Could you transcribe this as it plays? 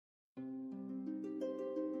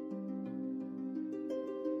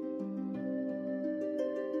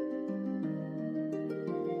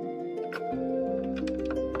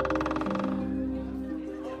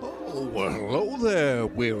Hello there,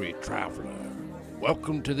 weary traveler.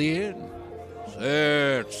 Welcome to the inn.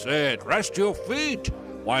 Sit, rest your feet.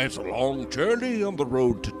 Why, it's a long journey on the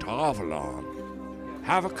road to Tarvalon.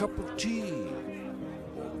 Have a cup of tea,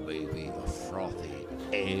 or maybe a frothy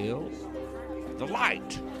ale. The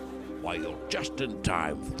light. Why, you're just in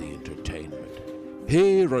time for the entertainment.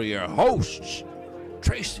 Here are your hosts,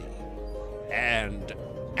 Tracy and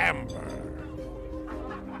Amber.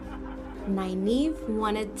 Nynaeve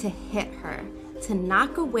wanted to hit her, to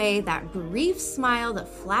knock away that brief smile that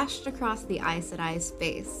flashed across the Aes Sedai's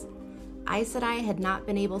face. Aes Sedai had not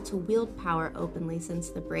been able to wield power openly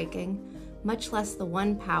since the breaking, much less the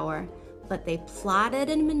one power, but they plotted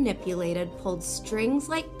and manipulated, pulled strings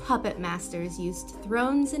like puppet masters, used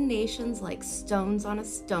thrones and nations like stones on a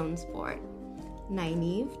stone's board.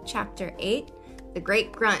 Nynaeve, Chapter 8, The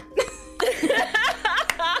Great Grunt.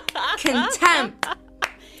 Contempt.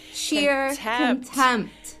 Sheer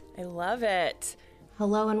contempt. I love it.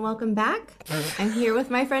 Hello and welcome back. I'm here with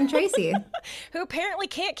my friend Tracy. Who apparently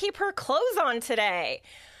can't keep her clothes on today.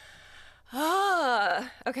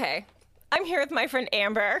 Okay. I'm here with my friend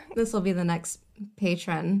Amber. This will be the next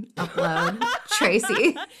patron upload.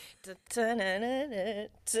 Tracy.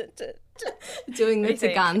 Doing the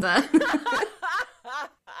Taganza.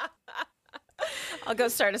 I'll go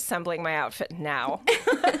start assembling my outfit now.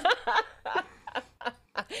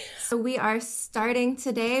 So we are starting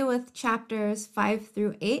today with chapters 5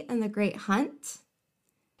 through 8 in The Great Hunt.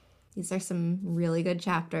 These are some really good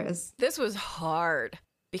chapters. This was hard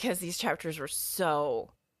because these chapters were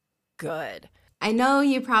so good. I know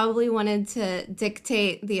you probably wanted to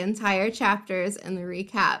dictate the entire chapters in the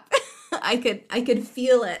recap. I could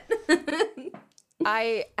feel it.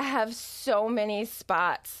 I have so many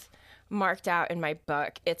spots marked out in my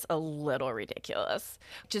book. It's a little ridiculous.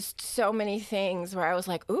 Just so many things where I was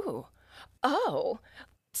like, ooh, oh,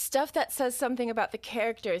 stuff that says something about the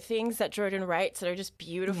character, things that Jordan writes that are just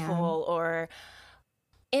beautiful or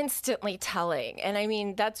instantly telling. And I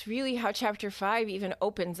mean, that's really how chapter 5 even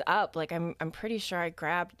opens up. Like, I'm pretty sure I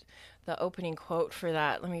grabbed the opening quote for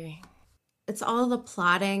that. It's all the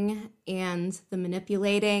plotting and the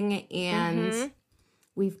manipulating, and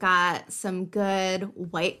we've got some good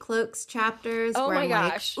White Cloaks chapters where I'm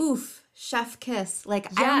gosh. like, oof, chef kiss. Like,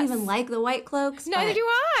 Yes. I don't even like the White Cloaks. Neither do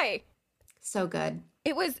I. So good.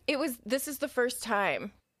 This is the first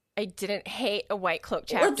time I didn't hate a White Cloak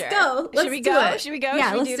chapter. Let's go. Should we go? Should we go?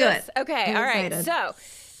 Yeah, Should we let's do do this? it. Okay, I'm all right. excited. So,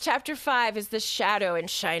 chapter 5 is the shadow in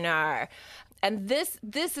Shinar. And this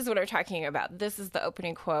is what we're talking about. This is the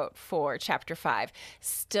opening quote for chapter 5.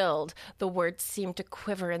 Stilled, the words seemed to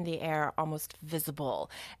quiver in the air, almost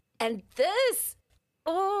visible. And this,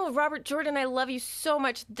 Robert Jordan, I love you so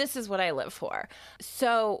much. This is what I live for.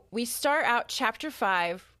 So we start out chapter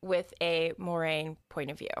 5 with a Moiraine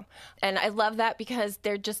point of view. And I love that because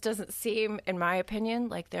there just doesn't seem, in my opinion,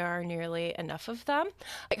 like there are nearly enough of them.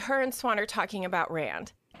 Like, her and Swan are talking about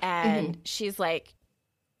Rand. And she's like,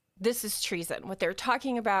 this is treason. What they're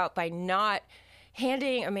talking about by not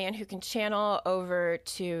handing a man who can channel over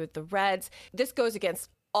to the Reds. This goes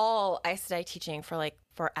against all Aes Sedai teaching for like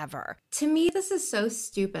forever. To me, this is so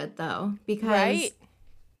stupid, though, because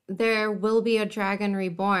there will be a dragon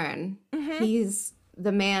reborn. He's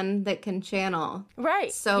the man that can channel.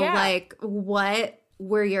 Right. So, like, what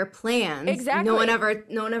were your plans? Exactly. No one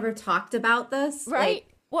ever talked about this. Right. Like,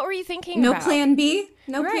 What were you thinking no about? plan B?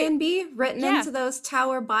 No Right. plan B written Yeah. into those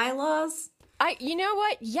tower bylaws? You know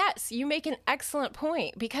what? Yes, you make an excellent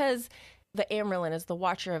point because the Amyrlin is the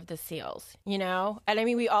watcher of the seals, you know? And I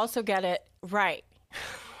mean, we also get it right.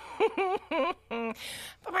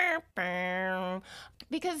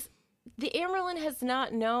 Because the Amyrlin has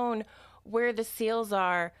not known where the seals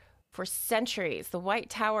are for centuries. The White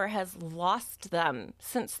Tower has lost them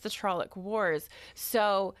since the Trolloc Wars.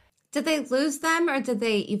 So Did they lose them or did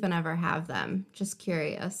they even ever have them? Just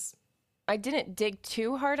curious. I didn't dig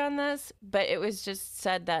too hard on this, but it was just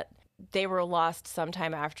said that they were lost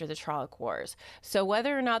sometime after the Trolloc Wars. So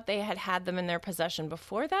whether or not they had them in their possession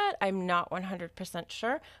before that, I'm not 100%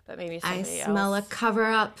 sure, but maybe somebody else. I smell a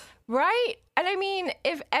cover-up. Right. And I mean,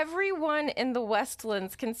 if everyone in the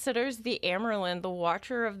Westlands considers the Amyrlin the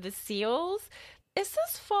watcher of the seals, is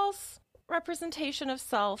this false representation of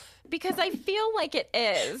self? Because I feel like it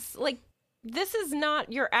is. Like, this is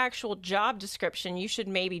not your actual job description. You should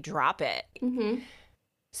maybe drop it.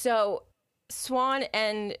 So Swan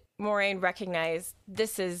and Moiraine recognize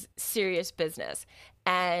this is serious business.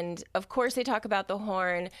 And of course they talk about the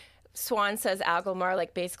horn. Swan says Agelmar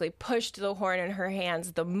like basically pushed the horn in her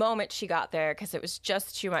hands the moment she got there because it was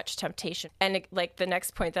just too much temptation. And like the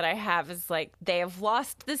next point that I have is like they have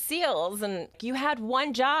lost the seals and you had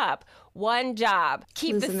one job.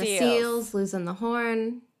 Keep losing the seals. Losing the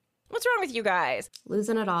horn. What's wrong with you guys?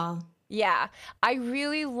 Losing it all. Yeah, I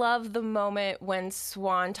really love the moment when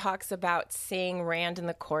Swan talks about seeing Rand in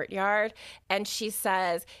the courtyard, and she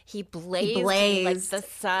says he blazed. Like the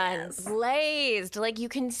sun. Yes. Blazed. Like you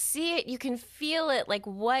can see it, you can feel it, like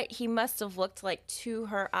what he must have looked like to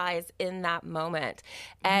her eyes in that moment.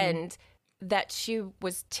 And that she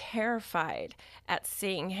was terrified at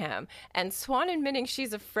seeing him. And Swan admitting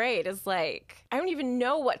she's afraid is like, I don't even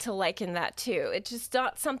know what to liken that to. It's just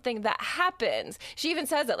not something that happens. She even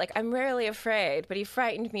says it like, I'm rarely afraid, but he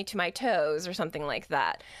frightened me to my toes or something like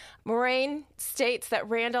that. Moiraine states that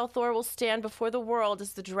Rand al'Thor will stand before the world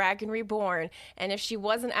as the dragon reborn, and if she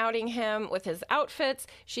wasn't outing him with his outfits,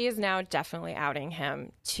 she is now definitely outing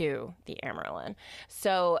him to the Amyrlin.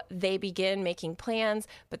 So they begin making plans,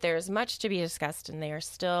 but there is much to be discussed, and they are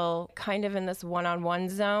still kind of in this one-on-one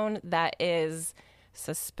zone that is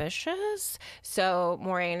suspicious. So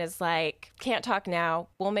Moiraine is like, can't talk now.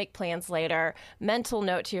 We'll make plans later. Mental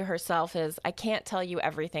note to herself is, I can't tell you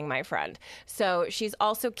everything, my friend. So she's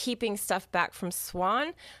also keeping stuff back from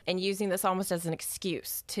Swan and using this almost as an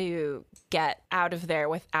excuse to get out of there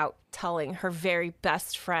without telling her very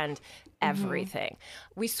best friend everything.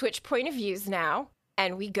 We switch point of views now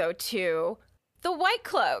and we go to the White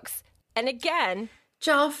Cloaks. And again,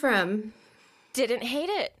 Joffrey didn't hate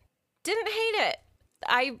it.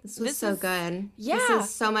 This was so good. Yeah. This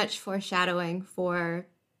is so much foreshadowing for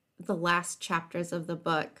the last chapters of the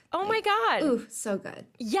book. Oh my God. Ooh, so good.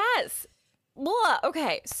 Yes. Well,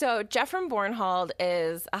 okay, so Jeffrey Bornhold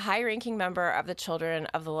is a high-ranking member of the Children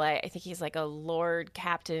of the Light. I think he's like a Lord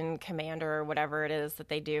Captain Commander or whatever it is that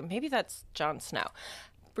they do. Maybe that's Jon Snow.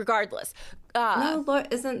 Regardless. No, Lord,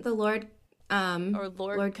 isn't the Lord... or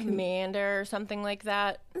Lord Commander or something like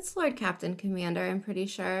that. It's Lord Captain Commander, I'm pretty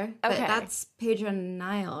sure. But that's Pedro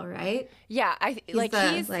Nile, right? Yeah,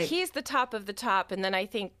 he's the top of the top, and then I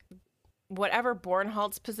think whatever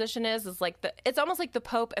Bornhold's position is like it's almost like the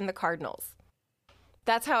Pope and the Cardinals.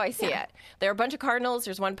 That's how I see it. There are a bunch of cardinals,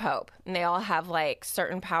 there's one pope, and they all have like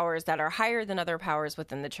certain powers that are higher than other powers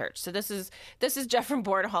within the church. So this is Jeffrey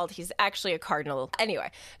Bornhold. He's actually a cardinal.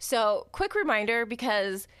 Anyway, so quick reminder,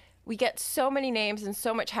 because we get so many names and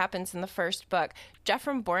so much happens in the first book.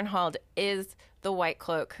 Jeffrey Bornhold is the White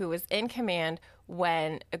Cloak who was in command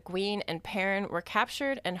when Egwene and Perrin were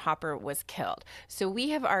captured and Hopper was killed. So we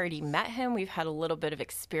have already met him. We've had a little bit of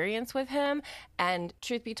experience with him. And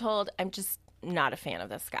truth be told, I'm just not a fan of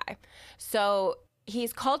this guy. So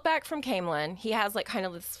he's called back from Caemlyn. He has like kind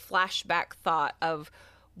of this flashback thought of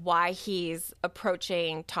why he's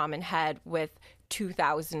approaching Tom Head with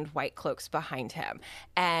 2,000 White Cloaks behind him.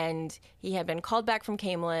 And he had been called back from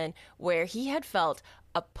Caemlyn where he had felt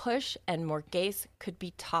a push and Morghese could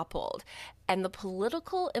be toppled. And the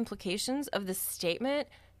political implications of this statement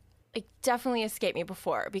like definitely escaped me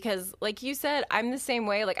before, because like you said, I'm the same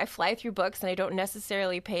way. Like I fly through books and I don't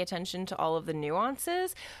necessarily pay attention to all of the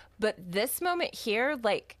nuances. But this moment here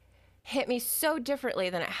like hit me so differently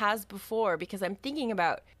than it has before, because I'm thinking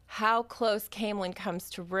about how close Caemlyn comes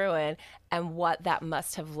to ruin and what that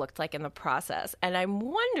must have looked like in the process. And I'm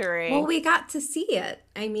wondering... Well, we got to see it.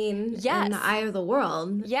 I mean, yes. In the eye of the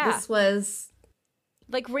world. Yeah. This was...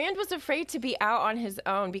 Like, Rand was afraid to be out on his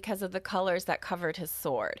own because of the colors that covered his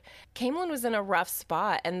sword. Caemlyn was in a rough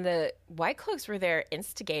spot, and the White Cloaks were there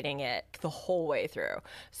instigating it the whole way through.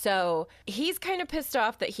 So he's kind of pissed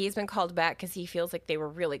off that he's been called back because he feels like they were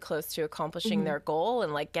really close to accomplishing their goal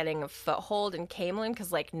and, like, getting a foothold in Caemlyn,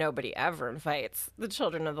 because, like, nobody ever invites the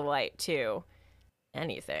Children of the Light to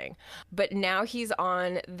anything. But now he's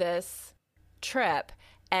on this trip,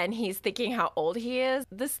 and he's thinking how old he is.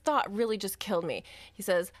 This thought really just killed me. He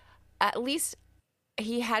says, at least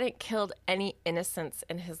he hadn't killed any innocents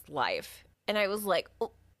in his life. And I was like,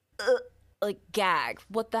 like gag,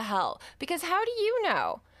 what the hell? Because how do you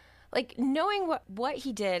know? Like knowing what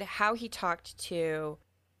he did, how he talked to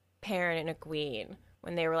Perrin and Egwene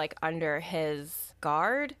when they were like under his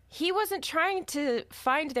guard, he wasn't trying to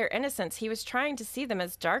find their innocence. He was trying to see them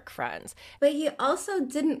as dark friends. But he also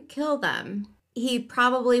didn't kill them. He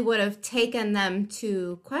probably would have taken them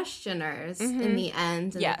to questioners in the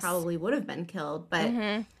end, and they probably would have been killed. But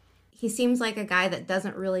he seems like a guy that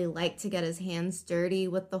doesn't really like to get his hands dirty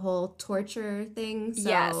with the whole torture thing. So.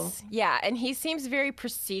 Yes, yeah, and he seems very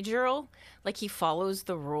procedural, like he follows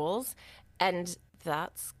the rules, and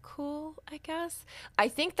that's cool, I guess. I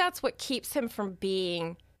think that's what keeps him from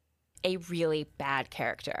being a really bad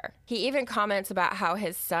character. He even comments about how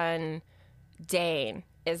his son, Dane,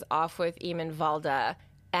 is off with Eamon Valda,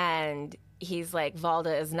 and he's like,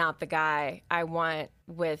 Valda is not the guy I want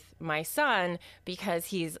with my son because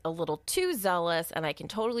he's a little too zealous, and I can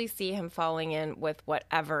totally see him falling in with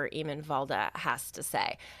whatever Eamon Valda has to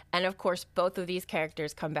say. And of course, both of these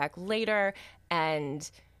characters come back later, and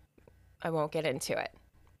I won't get into it.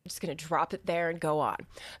 I'm just going to drop it there and go on.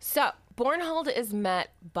 So Bornhald is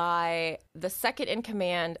met by the second in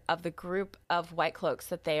command of the group of White Cloaks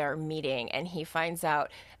that they are meeting, and he finds out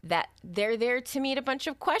that they're there to meet a bunch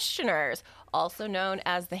of questioners, also known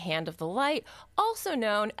as the Hand of the Light, also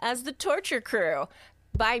known as the Torture Crew,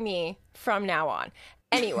 by me from now on.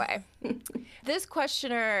 Anyway, this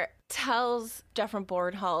questioner tells Jeffrey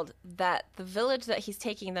Bornhald that the village that he's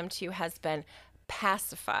taking them to has been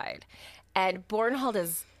pacified, and Bornhald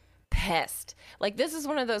is pissed. Like, this is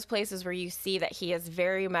one of those places where you see that he is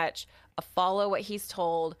very much a follow what he's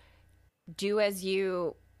told, do as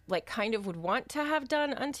you like kind of would want to have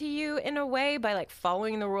done unto you in a way by like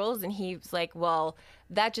following the rules. And he's like, well,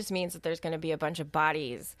 that just means that there's going to be a bunch of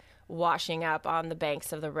bodies washing up on the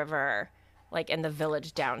banks of the river, like in the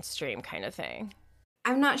village downstream kind of thing.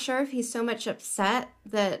 I'm not sure if he's so much upset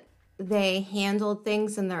that they handled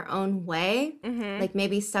things in their own way, like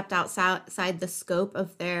maybe stepped outside the scope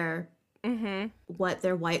of their what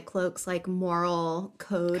their White Cloaks like moral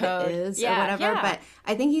code is or whatever. Yeah. But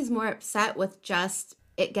I think he's more upset with just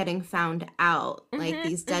it getting found out, like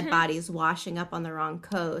these dead bodies washing up on the wrong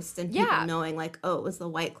coast and people knowing like, oh, it was the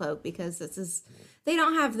White Cloak, because they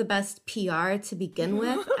don't have the best PR to begin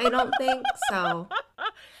with, I don't think. So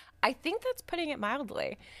I think that's putting it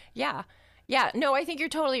mildly. Yeah. Yeah, no, I think you're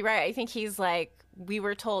totally right. I think he's like, we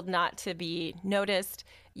were told not to be noticed.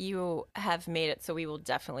 You have made it so we will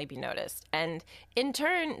definitely be noticed. And in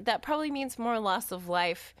turn, that probably means more loss of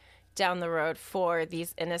life down the road for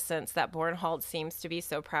these innocents that Bornhald seems to be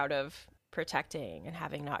so proud of protecting and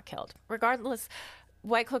having not killed. Regardless,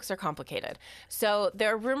 White Cloaks are complicated. So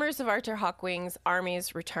there are rumors of Arthur Hawkwing's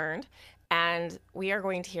armies returned, and we are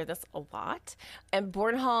going to hear this a lot. And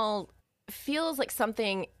Bornhald feels like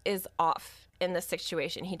something is off in this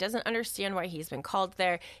situation. He doesn't understand why he's been called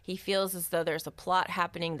there. He feels as though there's a plot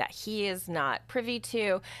happening that he is not privy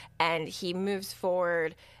to, and he moves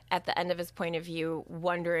forward at the end of his point of view,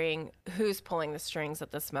 wondering who's pulling the strings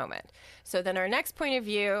at this moment. So then our next point of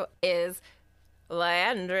view is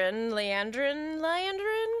Liandrin,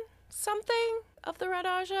 something of the Red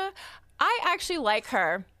Ajah. I actually like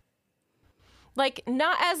her. Like,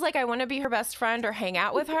 not as like I want to be her best friend or hang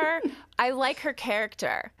out with her. I like her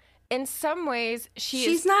character. In some ways,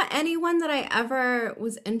 she's not anyone that I ever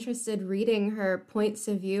was interested reading her points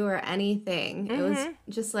of view or anything. It was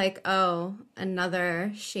just like, oh,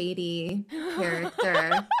 another shady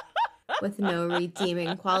character with no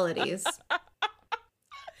redeeming qualities.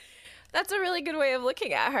 That's a really good way of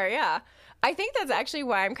looking at her, yeah. I think that's actually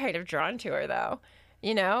why I'm kind of drawn to her, though.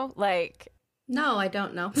 You know, like... No, I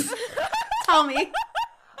don't know. Tell me.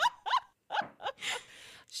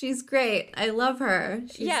 She's great. I love her.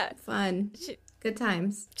 She's fun. Good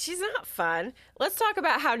times. She's not fun. Let's talk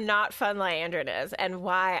about how not fun Liandrin is and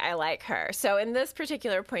why I like her. So in this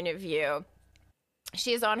particular point of view,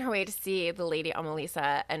 she is on her way to see the Lady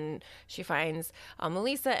Amalisa, and she finds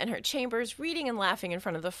Amalisa in her chambers reading and laughing in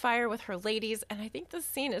front of the fire with her ladies. And I think this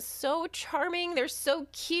scene is so charming. They're so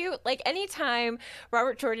cute. Like, anytime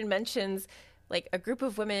Robert Jordan mentions like a group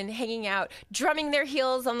of women hanging out, drumming their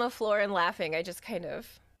heels on the floor and laughing, I just kind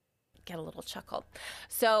of get a little chuckle.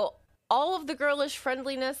 So all of the girlish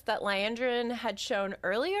friendliness that Liandrin had shown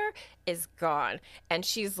earlier is gone. And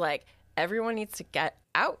she's like, everyone needs to get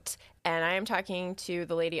out. And I am talking to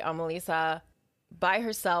the Lady Amalisa by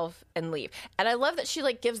herself and leave. And I love that she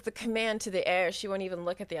like gives the command to the air. She won't even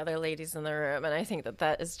look at the other ladies in the room. And I think that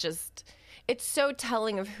that is just, it's so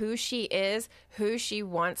telling of who she is, who she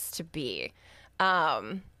wants to be.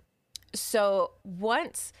 So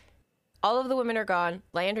once all of the women are gone,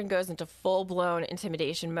 Liandrin goes into full-blown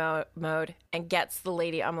intimidation mode and gets the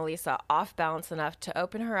Lady Amalisa off balance enough to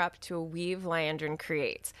open her up to a weave Liandrin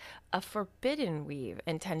creates. A forbidden weave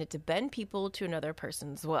intended to bend people to another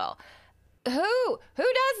person's will. Who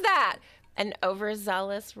does that? An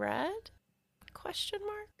overzealous red? Question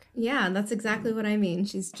mark? Yeah, that's exactly what I mean.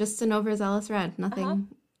 She's just an overzealous red. Nothing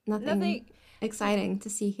exciting to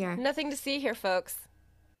see here. Nothing to see here, folks.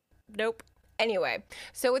 Nope. Anyway,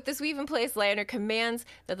 so with this weave in place, Liandrin commands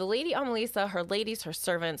that the Lady Amalisa, her ladies, her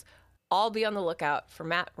servants, all be on the lookout for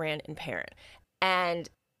Mat, Rand, and Perrin. And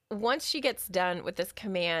once she gets done with this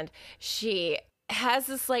command, she has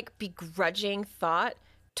this like begrudging thought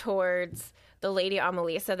towards the Lady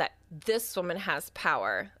Amalisa that this woman has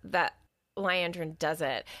power that Liandrin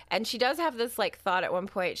doesn't. And she does have this like thought at one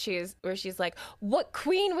point where she's like, what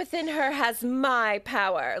queen within her has my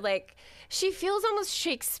power? Like, she feels almost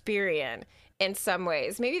Shakespearean in some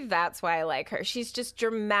ways. Maybe that's why I like her. She's just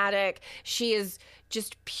dramatic. She is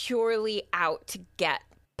just purely out to get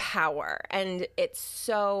power. And it's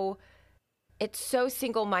so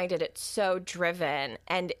single-minded. It's so driven.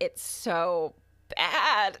 And it's so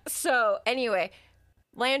bad. So anyway,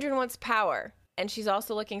 Liandrin wants power. And she's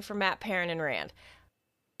also looking for Mat, Perrin, and Rand.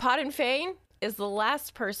 Podden Fane is the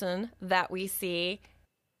last person that we see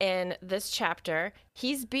in this chapter.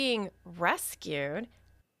 He's being rescued,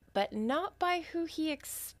 but not by who he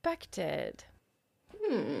expected.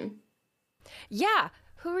 Yeah,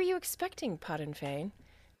 who are you expecting, Podden Fane?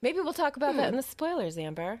 Maybe we'll talk about that in the spoilers,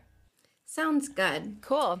 Amber. Sounds good.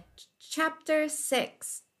 Cool. Chapter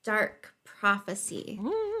 6, Dark Prophecy.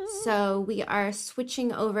 So we are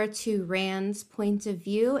switching over to Rand's point of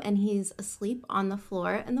view, and he's asleep on the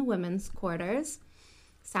floor in the women's quarters.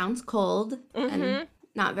 Sounds cold and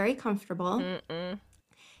not very comfortable.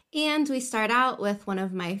 And we start out with one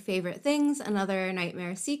of my favorite things, another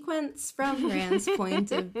nightmare sequence from Rand's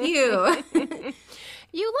point of view.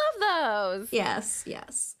 You love those. Yes.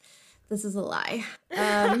 This is a lie.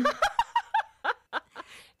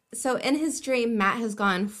 So in his dream, Mat has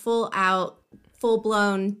gone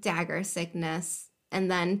full-blown dagger sickness.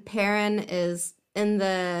 And then Perrin is in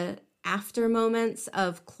the after moments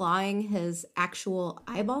of clawing his actual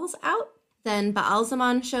eyeballs out. Then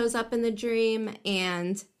Ba'alzamon shows up in the dream,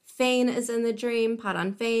 and Fane is in the dream,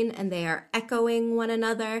 Podden Fane, and they are echoing one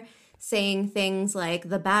another, saying things like,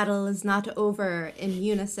 the battle is not over, in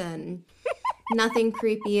unison. Nothing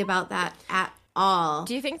creepy about that at all.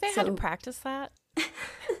 Do you think they had to practice that?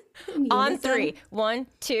 On 3. 1,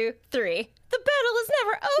 2, 3. The battle is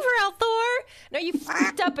never over, Althor. No, you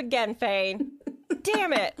fucked up again, Fane.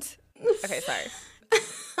 Damn it. Okay, sorry.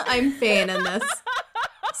 I'm Fane in this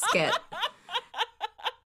skit.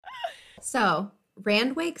 So,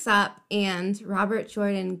 Rand wakes up and Robert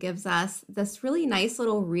Jordan gives us this really nice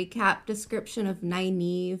little recap description of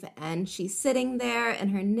Nynaeve, and she's sitting there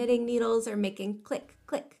and her knitting needles are making click,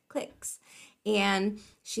 click, clicks. And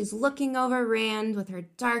she's looking over Rand with her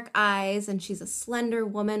dark eyes, and she's a slender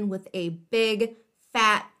woman with a big,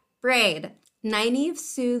 fat braid. Nynaeve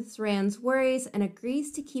soothes Rand's worries and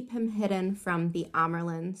agrees to keep him hidden from the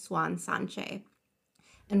Amyrlin Siuan Sanche.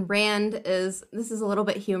 And Rand this is a little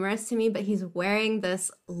bit humorous to me, but he's wearing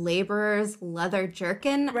this laborer's leather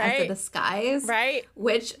jerkin as a disguise. Right.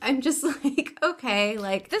 Which I'm just like, okay,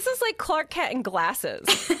 like. This is like Clark Kent in glasses.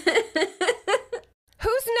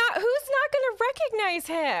 Who's not going to recognize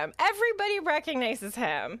him? Everybody recognizes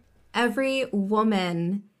him. Every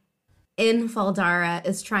woman in Faldara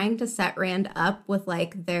is trying to set Rand up with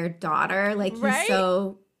like their daughter. Like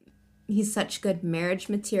he's such good marriage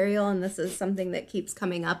material, and this is something that keeps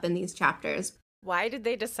coming up in these chapters. Why did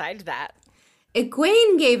they decide that?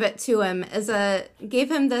 Egwene gave it to him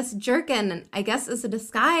gave him this jerkin, I guess as a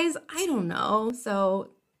disguise. I don't know. So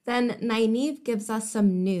then Nynaeve gives us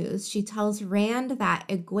some news. She tells Rand that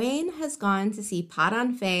Egwene has gone to see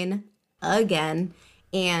Podden Fane again,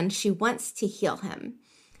 and she wants to heal him.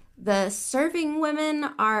 The serving women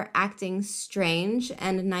are acting strange,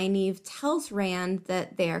 and Nynaeve tells Rand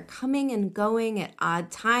that they are coming and going at odd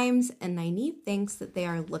times, and Nynaeve thinks that they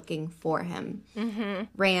are looking for him.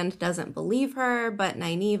 Rand doesn't believe her, but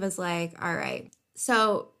Nynaeve is like, all right.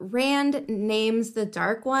 So Rand names the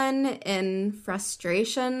Dark One in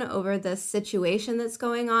frustration over the situation that's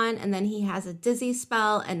going on, and then he has a dizzy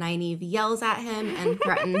spell, and Nynaeve yells at him and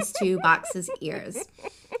threatens to box his ears.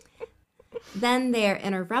 Then they're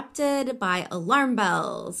interrupted by alarm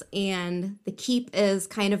bells, and the keep is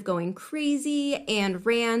kind of going crazy, and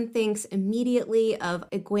Rand thinks immediately of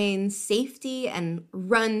Egwene's safety and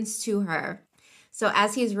runs to her. So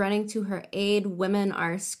as he's running to her aid, women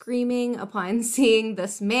are screaming upon seeing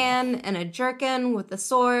this man in a jerkin with a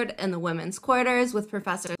sword in the women's quarters with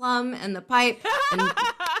Professor Plum and the pipe. And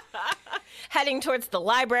heading towards the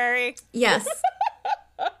library. Yes.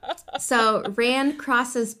 So Rand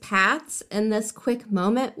crosses paths in this quick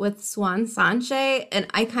moment with Siuan Sanche, and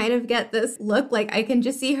I kind of get this look, like I can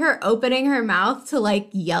just see her opening her mouth to like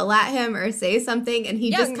yell at him or say something, and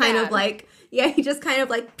he just kind of like, he just kind of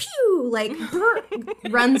like, pew, like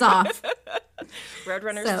runs off.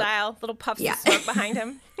 Roadrunner style, little puffs of smoke behind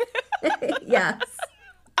him. Yes.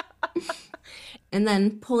 And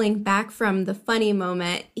then pulling back from the funny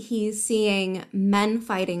moment, he's seeing men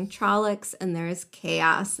fighting Trollocs, and there's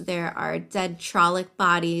chaos. There are dead Trolloc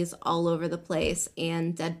bodies all over the place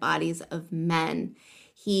and dead bodies of men.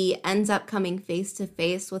 he ends up coming face to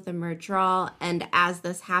face with the Myrddraal. And as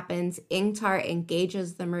this happens, Ingtar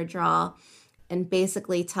engages the Myrddraal and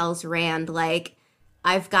basically tells Rand, like,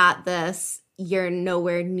 I've got this. You're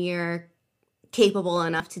nowhere near capable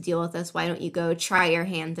enough to deal with this. Why don't you go try your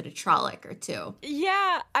hand at a Trolloc or two?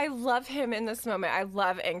 Yeah, I love him in this moment. I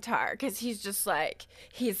love Ingtar because he's just like,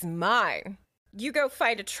 he's mine. You go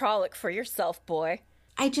fight a Trolloc for yourself, boy.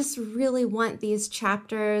 I just really want these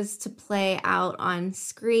chapters to play out on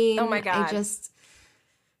screen. Oh my God. I just...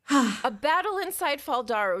 A battle inside Fal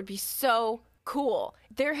Dara would be so cool.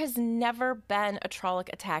 There has never been a Trolloc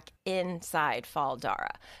attack inside Fal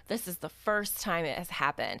Dara. This is the first time it has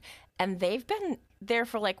happened. And they've been there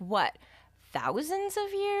for like, what, thousands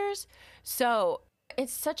of years? So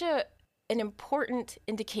it's such an important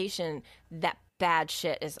indication that bad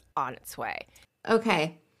shit is on its way.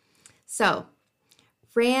 Okay, so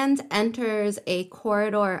Rand enters a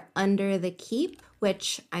corridor under the keep,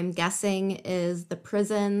 which I'm guessing is the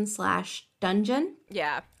prison/dungeon.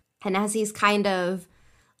 Yeah. And as he's kind of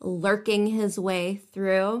lurking his way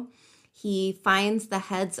through, he finds the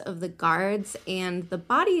heads of the guards and the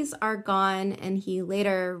bodies are gone. And he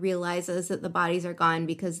later realizes that the bodies are gone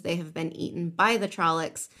because they have been eaten by the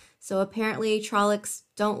Trollocs. So apparently Trollocs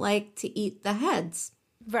don't like to eat the heads.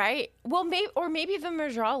 Right. Well, maybe the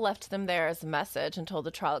Myrddraal left them there as a message and told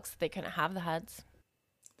the Trollocs that they couldn't have the heads.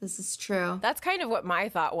 This is true. That's kind of what my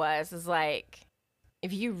thought was, is like,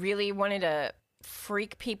 if you really wanted to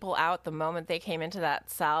freak people out the moment they came into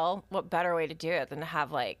that cell, what better way to do it than to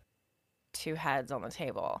have like 2 heads on the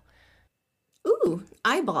table? Ooh,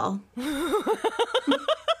 eyeball.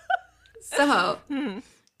 So,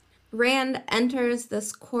 Rand enters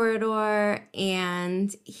this corridor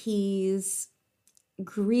and he's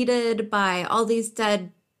greeted by all these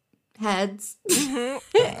dead heads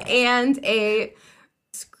and a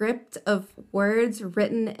script of words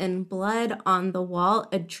written in blood on the wall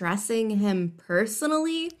addressing him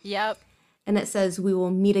personally. Yep. And it says, "We will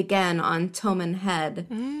meet again on Toman Head."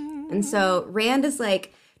 And so Rand is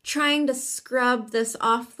like trying to scrub this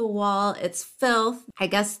off the wall. It's filth. I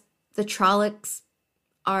guess the Trollocs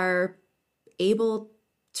are able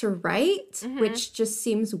to write, which just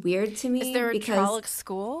seems weird to me. Is there a Trolloc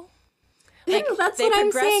school? Like, that's they what I'm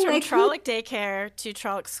progressed saying. from Like, Trolloc daycare to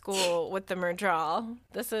Trolloc school with the Myrddraal.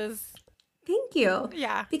 This is... Thank you.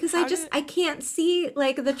 Yeah. Because I can't see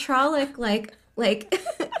like the Trolloc like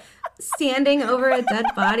standing over a dead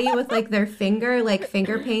body with like their finger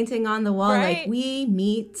painting on the wall. Right? Like, we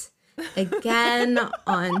meet again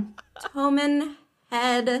on Toman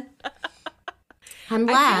Head.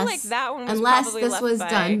 Unless that one was probably this left was by...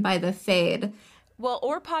 done by the Fade. Well,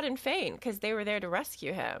 or Pod and Fane, because they were there to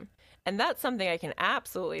rescue him. And that's something I can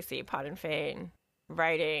absolutely see Pod and Fane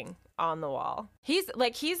writing on the wall. He's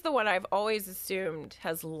the one I've always assumed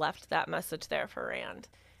has left that message there for Rand.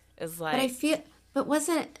 Is like, but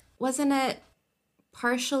wasn't it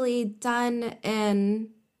partially done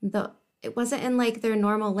in it wasn't in like their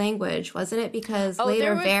normal language, wasn't it? Because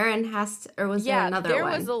later Varen has to, or was there another one?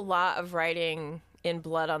 There was a lot of writing in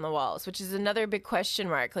blood on the walls, which is another big question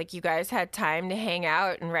mark. Like, you guys had time to hang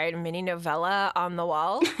out and write a mini novella on the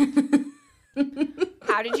wall?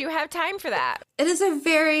 How did you have time for that? It is a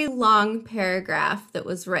very long paragraph that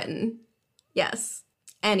was written. Yes.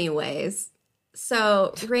 Anyways,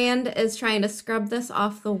 so Rand is trying to scrub this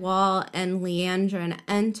off the wall, and Liandrin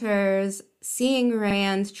enters, seeing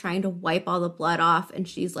Rand trying to wipe all the blood off, and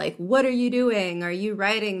she's like, "What are you doing? Are you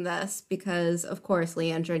writing this?" Because, of course,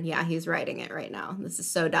 Liandrin, yeah, he's writing it right now. This is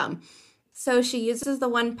so dumb. So she uses the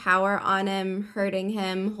one power on him, hurting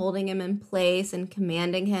him, holding him in place, and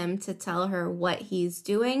commanding him to tell her what he's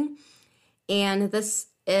doing. And this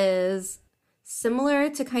is similar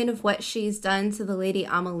to kind of what she's done to the Lady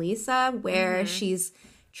Amalisa, where she's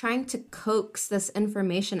trying to coax this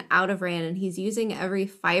information out of Rand, and he's using every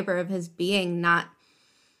fiber of his being, not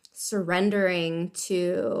surrendering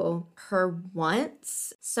to her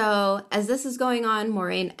wants. So as this is going on,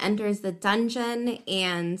 Moiraine enters the dungeon,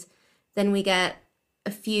 and then we get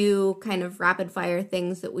a few kind of rapid fire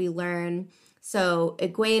things that we learn. So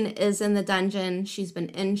Egwene is in the dungeon. She's been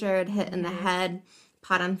injured, hit in the head.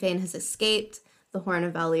 Padan Fain has escaped. The Horn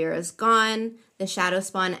of Valir is gone. The Shadow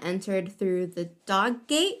Spawn entered through the Dog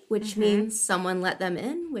Gate, which means someone let them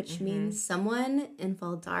in, which means someone in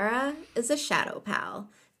Fal Dara is a Shadow Pal.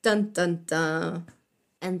 Dun, dun, dun.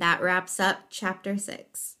 And that wraps up Chapter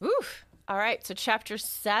 6. Oof. All right, so Chapter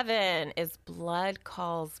 7 is Blood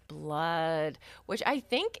Calls Blood, which I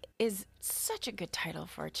think is such a good title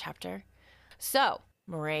for a chapter. So,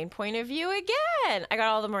 Moraine point of view again. I got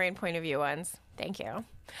all the Moraine point of view ones. Thank you.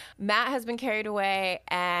 Mat has been carried away,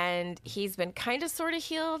 and he's been kind of sort of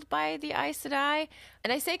healed by the Aes Sedai.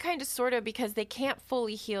 And I say kind of sort of because they can't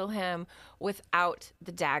fully heal him without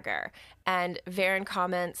the dagger. And Varen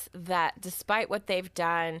comments that despite what they've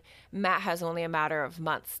done, Mat has only a matter of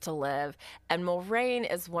months to live. And Moraine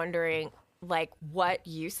is wondering, like, what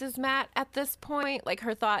use is Mat at this point? Like,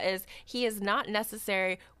 her thought is, he is not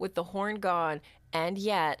necessary with the horn gone, and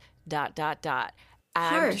yet, ...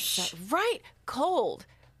 Harsh. Right. Cold,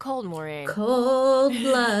 Moraine.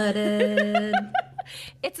 Cold-blooded.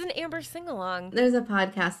 It's an Amber sing-along. There's a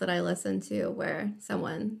podcast that I listen to where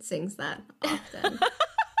someone sings that often.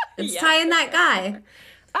 It's Ty and that guy.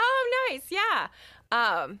 Oh, nice. Yeah.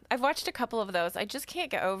 I've watched a couple of those. I just can't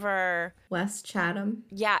get over... Wes Chatham.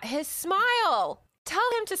 Yeah, his smile. Tell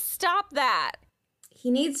him to stop that. He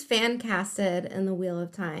needs fan casted in the Wheel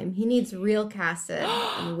of Time. He needs real casted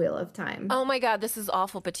in the Wheel of Time. Oh my God, this is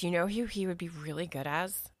awful. But do you know who he would be really good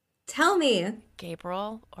as? Tell me.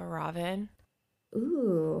 Gabriel or Robin.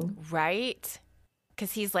 Ooh. Right?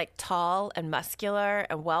 Because he's like tall and muscular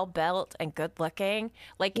and well built and good looking.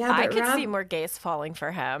 Like, Yeah, I but could see more gays falling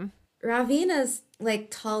for him. Ravina's like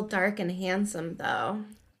tall, dark, and handsome though.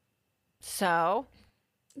 So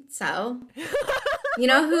you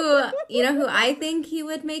know who I think he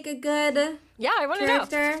would make a good yeah, I want to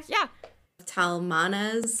character? know. Yeah.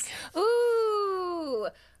 Talmanas. Ooh.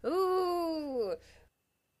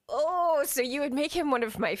 Oh, so you would make him one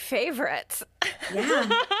of my favorites. Yeah.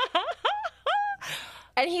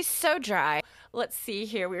 And he's so dry. Let's see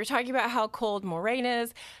here. We were talking about how cold Moraine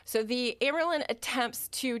is. So the Amyrlin attempts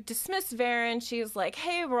to dismiss Varen. She's like,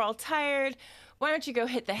 hey, we're all tired. Why don't you go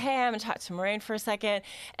hit the ham and talk to Moraine for a second?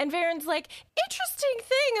 And Varen's like, interesting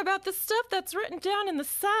thing about the stuff that's written down in the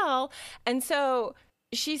cell. And so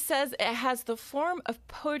she says it has the form of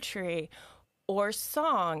poetry or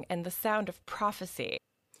song and the sound of prophecy.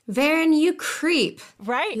 Varen, you creep.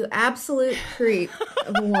 Right? You absolute creep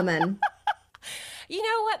of a woman. You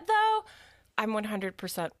know what, though? I'm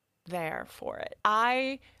 100% there for it.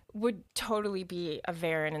 I would totally be a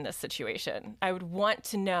Varen in this situation. I would want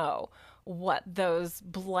to know what those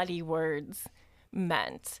bloody words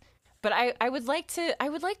meant. But I would like to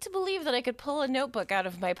believe that I could pull a notebook out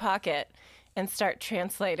of my pocket and start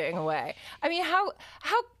translating away. I mean, how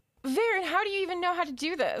Varen, how do you even know how to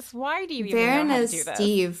do this? Why do you even know how to do this? Varen is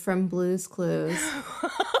Steve from Blue's Clues.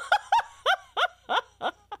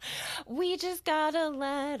 We just got a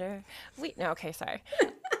letter. Okay, sorry.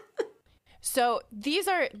 So these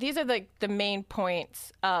are the main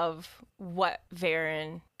points of what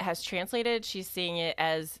Varen has translated. She's seeing it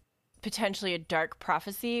as potentially a dark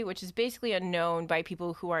prophecy, which is basically unknown by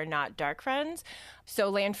people who are not dark friends. So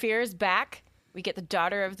Lanfear is back. We get the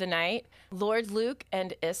Daughter of the Night. Lord Luke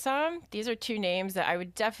and Issam. These are two names that I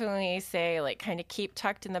would definitely say, like, kind of keep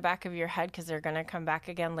tucked in the back of your head because they're going to come back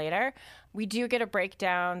again later. We do get a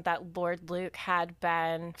breakdown that Lord Luke had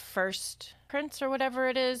been first prince or whatever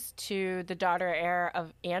it is to the daughter heir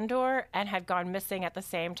of Andor and had gone missing at the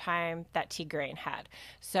same time that Tigraine had.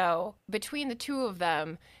 So between the two of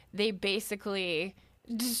them, they basically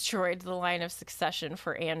destroyed the line of succession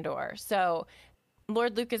for Andor. So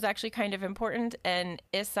Lord Luke is actually kind of important, and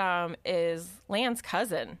Issam is Lan's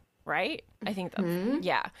cousin, right? I think that's,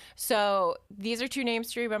 yeah. So these are two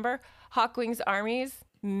names to remember. Hawkwing's armies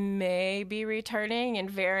may be returning, and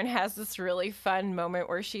Varen has this really fun moment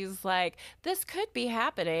where she's like, this could be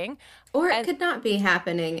happening. Or it could not be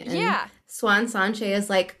happening. And yeah. Swan Sanche is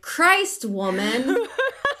like, Christ, woman.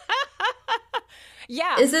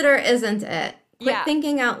 Yeah. Is it or isn't it? Quit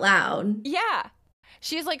thinking out loud. Yeah.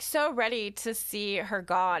 She's like so ready to see her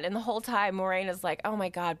gone. And the whole time Moraine is like, oh my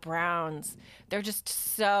God, Browns. They're just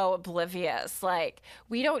so oblivious. Like,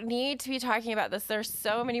 we don't need to be talking about this. There's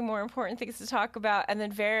so many more important things to talk about. And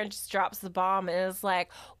then Varen just drops the bomb and is like,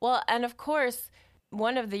 well, and of course,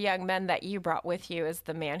 one of the young men that you brought with you is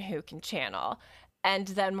the man who can channel. And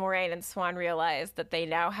then Moraine and Swan realize that they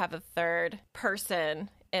now have a third person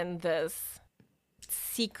in this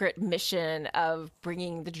secret mission of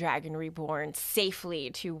bringing the Dragon Reborn safely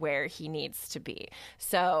to where he needs to be.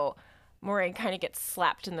 So Moraine kind of gets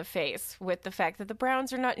slapped in the face with the fact that the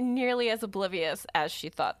Browns are not nearly as oblivious as she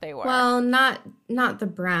thought they were. Well, not the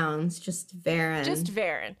Browns, just Varen. Just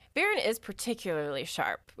Varen. Varen is particularly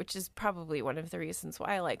sharp, which is probably one of the reasons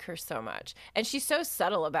why I like her so much. And she's so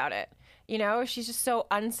subtle about it. You know, she's just so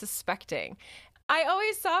unsuspecting. I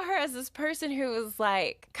always saw her as this person who was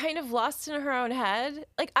like kind of lost in her own head.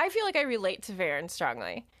 Like, I feel like I relate to Varen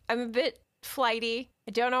strongly. I'm a bit flighty.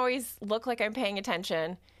 I don't always look like I'm paying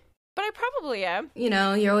attention, but but I probably am. You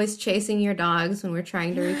know, you're always chasing your dogs when we're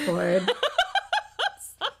trying to record.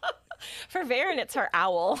 For Varen, it's her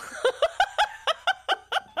owl.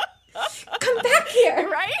 Come back here!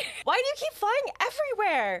 Right? Why do you keep flying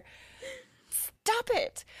everywhere? Stop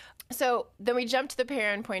it. So then we jump to the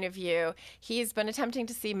Perrin point of view. He's been attempting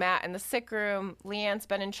to see Mat in the sick room. Leanne's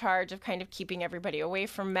been in charge of kind of keeping everybody away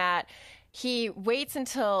from Mat. He waits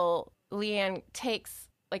until Leanne takes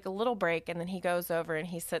like a little break, and then he goes over and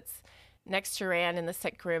he sits next to Rand in the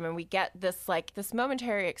sick room, and we get this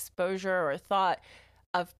momentary exposure or thought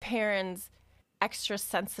of Perrin's extra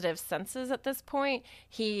sensitive senses at this point.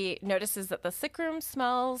 He notices that the sick room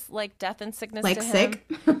smells like death and sickness like to him.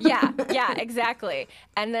 sick? Yeah, exactly.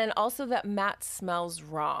 And then also that Mat smells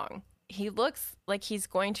wrong. He looks like he's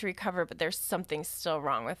going to recover, but there's something still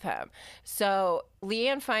wrong with him. So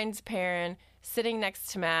Leanne finds Perrin sitting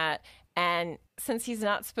next to Mat, and since he's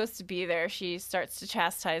not supposed to be there, she starts to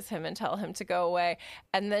chastise him and tell him to go away.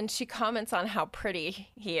 And then she comments on how pretty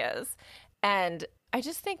he is. And I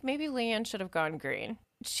just think maybe Leanne should have gone green.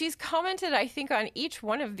 She's commented, I think, on each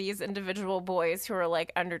one of these individual boys who are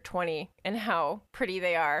like under 20 and how pretty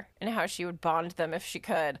they are and how she would bond them if she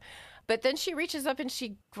could. But then she reaches up and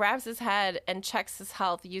she grabs his head and checks his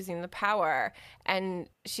health using the power. And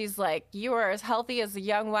she's like, you are as healthy as a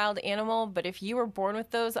young wild animal, but if you were born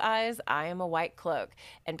with those eyes, I am a white cloak.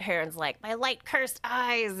 And Perrin's like, my light cursed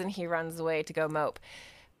eyes. And he runs away to go mope.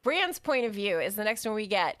 Bran's point of view is the next one we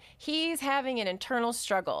get. He's having an internal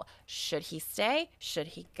struggle. Should he stay? Should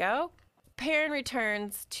he go? Perrin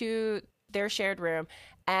returns to their shared room,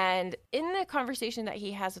 and in the conversation that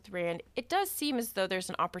he has with Rand, it does seem as though there's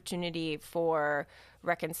an opportunity for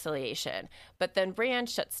reconciliation. But then Rand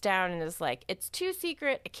shuts down and is like, it's too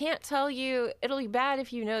secret. I can't tell you. It'll be bad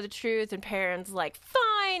if you know the truth. And Perrin's like,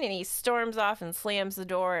 fine. And he storms off and slams the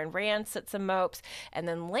door, and Rand sits and mopes. And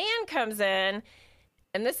then Lan comes in.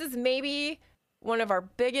 And this is maybe one of our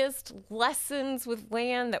biggest lessons with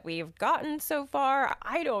Lan that we've gotten so far.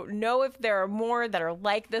 I don't know if there are more that are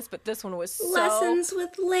like this, but this one was so Lessons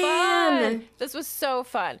with Lan. fun. This was so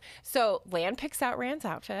fun. So Lan picks out Rand's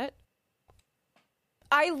outfit.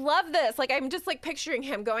 I love this. Like, I'm just like picturing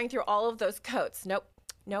him going through all of those coats. Nope.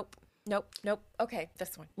 Okay,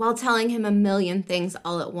 this one. While telling him a million things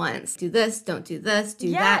all at once. Do this, don't do this, do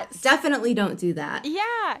Yes. that. Definitely don't do that.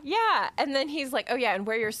 Yeah. And then he's like, oh yeah, and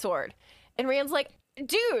wear your sword. And Rand's like,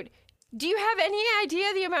 dude, do you have any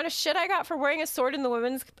idea the amount of shit I got for wearing a sword in the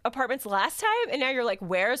women's apartments last time? And now you're like,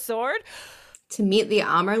 wear a sword? To meet the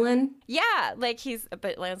Amerlin. Yeah,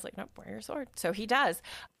 but Lan's like, nope, wear your sword. So he does.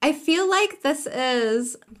 I feel like this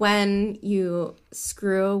is when you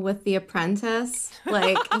screw with the apprentice.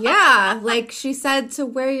 Like, yeah, like she said to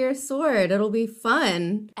wear your sword. It'll be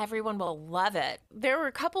fun. Everyone will love it. There were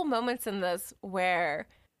a couple moments in this where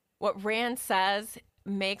what Rand says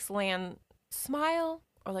makes Lan smile,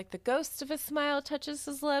 or like the ghost of a smile touches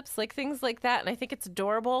his lips, like things like that. And I think it's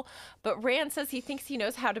adorable. But Rand says he thinks he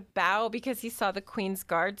knows how to bow because he saw the Queen's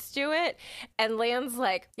guards do it. And Lan's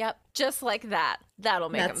like, yep, just like that. That'll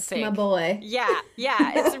make him think. That's my boy. Yeah,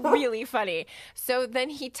 it's really funny. So then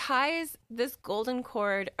he ties this golden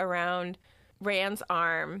cord around Rand's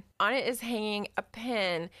arm. On it is hanging a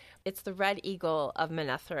pin. It's the red eagle of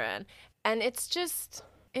Manetheren. And it's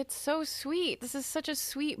so sweet. This is such a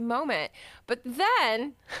sweet moment. But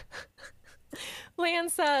then Lan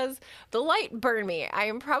says, the light burned me. I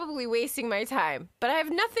am probably wasting my time, but I have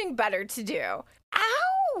nothing better to do.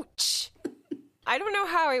 Ouch! I don't know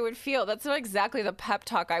how I would feel. That's not exactly the pep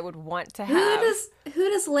talk I would want to have. Who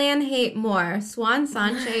does Lan hate more, Swan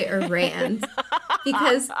Sanche or Rand?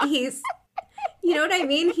 Because he's, you know what I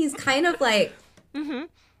mean? He's kind of like... Mm-hmm.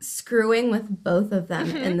 Screwing with both of them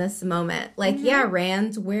in this moment. Like, yeah,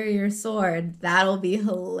 Rand, wear your sword. That'll be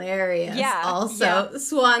hilarious. Yeah. Also,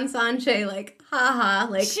 Swan Sanche, like, haha,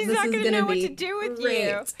 like, she's this not is going to know what to do with great.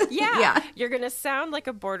 You. Yeah. You're going to sound like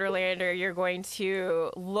a Borderlander. You're going to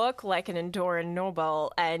look like an Andoran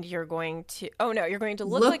noble, and you're going to, you're going to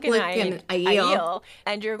look like an Aiel,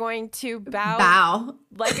 and you're going to bow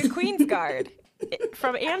like a Queen's Guard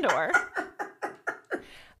from Andor.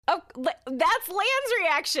 Oh, that's Lan's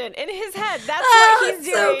reaction in his head. That's what he's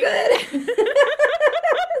doing. So good.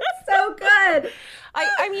 So good.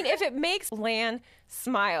 I mean, if it makes Lan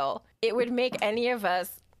smile, it would make any of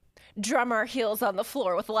us drum our heels on the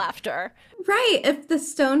floor with laughter. Right. If the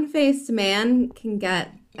stone-faced man can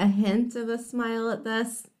get a hint of a smile at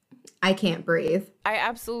this, I can't breathe. I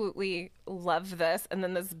absolutely love this. And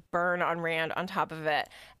then this burn on Rand on top of it.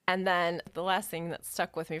 And then the last thing that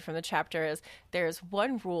stuck with me from the chapter is there's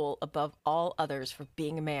one rule above all others for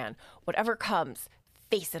being a man. Whatever comes,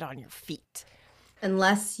 face it on your feet.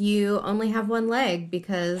 Unless you only have one leg,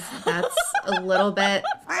 because that's a little bit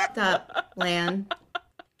fucked up, Lan.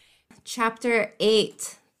 Chapter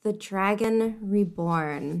 8, The Dragon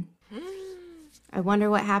Reborn. I wonder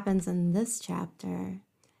what happens in this chapter.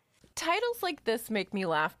 Titles like this make me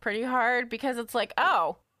laugh pretty hard because it's like,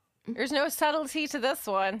 oh, there's no subtlety to this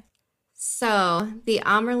one. So, the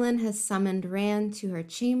Amerlin has summoned Rand to her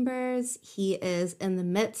chambers. He is in the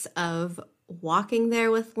midst of walking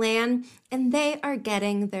there with Lan, and they are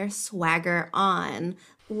getting their swagger on.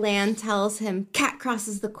 Lan tells him cat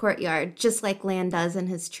crosses the courtyard, just like Lan does in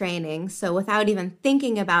his training. So, without even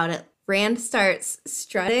thinking about it, Rand starts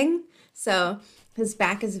strutting. So, his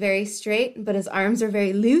back is very straight, but his arms are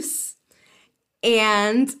very loose.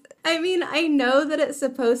 And I mean, I know that it's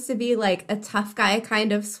supposed to be like a tough guy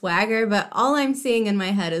kind of swagger, but all I'm seeing in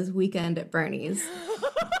my head is Weekend at Bernie's.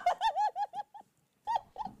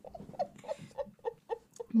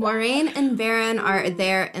 Moiraine and Verin are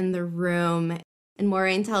there in the room, and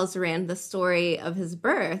Moiraine tells Rand the story of his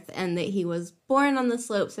birth and that he was born on the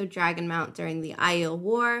slopes of Dragonmount during the Aiel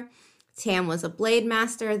War. Tam was a blade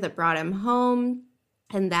master that brought him home,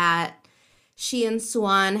 and that she and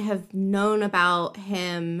Siuan have known about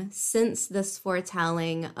him since this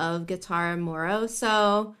foretelling of Guitar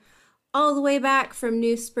Moroso, all the way back from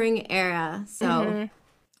New Spring era. So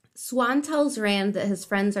Siuan tells Rand that his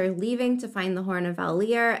friends are leaving to find the Horn of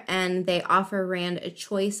Valir, and they offer Rand a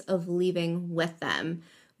choice of leaving with them.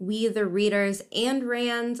 We, the readers, and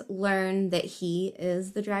Rand learn that he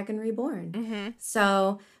is the Dragon Reborn.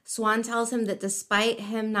 So Siuan tells him that despite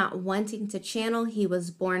him not wanting to channel, he was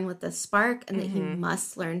born with the spark and that he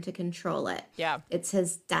must learn to control it. Yeah. It's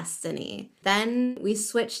his destiny. Then we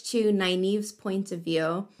switch to Nynaeve's point of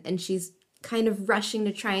view, and she's kind of rushing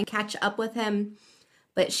to try and catch up with him,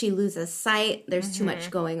 but she loses sight. There's too much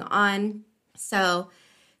going on. So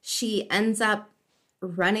she ends up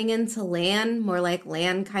running into Lan, more like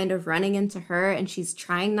Lan kind of running into her, and she's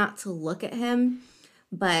trying not to look at him.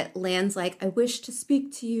 But Lan's like, I wish to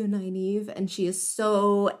speak to you, Nynaeve. And she is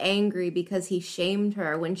so angry because he shamed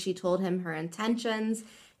her when she told him her intentions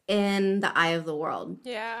in The Eye of the World.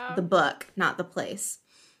 Yeah. The book, not the place.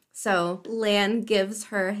 So Lan gives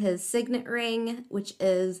her his signet ring, which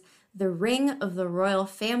is the ring of the royal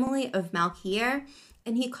family of Malkier.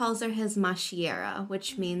 And he calls her his Mashiera,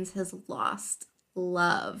 which means his lost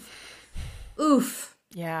love. Oof.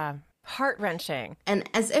 Yeah. Heart-wrenching. And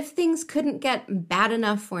as if things couldn't get bad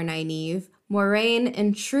enough for Nynaeve, Moiraine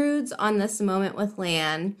intrudes on this moment with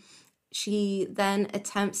Lan. She then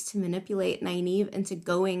attempts to manipulate Nynaeve into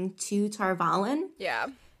going to Tar Valon. Yeah.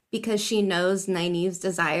 Because she knows Nynaeve's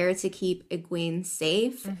desire to keep Egwene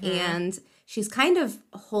safe. And she's kind of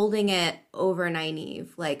holding it over Nynaeve.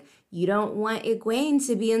 Like, you don't want Egwene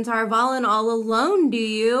to be in Tar Valon all alone, do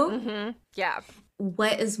you? Yeah.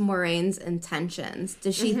 What is Moraine's intentions?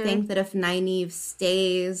 Does she think that if Nynaeve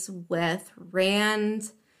stays with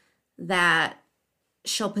Rand, that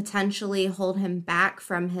she'll potentially hold him back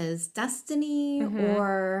from his destiny?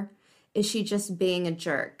 Or is she just being a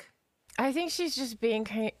jerk? I think she's just being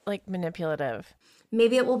like manipulative.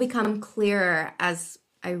 Maybe it will become clearer as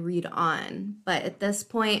I read on. But at this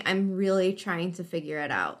point, I'm really trying to figure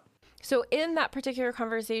it out. So in that particular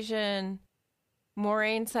conversation,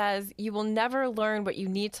 Moiraine says, you will never learn what you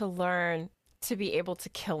need to learn to be able to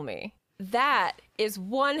kill me. That is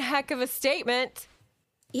one heck of a statement.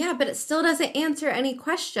 Yeah, but it still doesn't answer any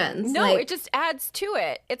questions. No, it just adds to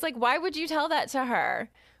it. It's like, why would you tell that to her?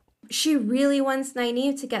 She really wants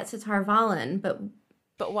Nynaeve to get to Tar Valon,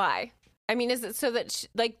 but why? I mean, is it so that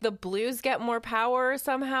like the Blues get more power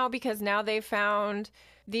somehow because now they found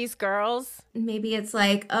these girls? Maybe it's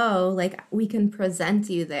like, oh, like we can present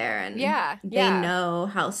you there, and they know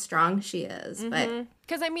how strong she is. But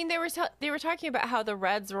because I mean, they were talking about how the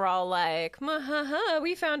Reds were all like,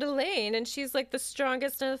 we found Elaine, and she's like the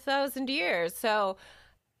strongest in 1,000 years. So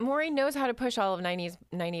Moiraine knows how to push all of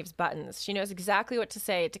Nynaeve's buttons. She knows exactly what to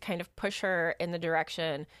say to kind of push her in the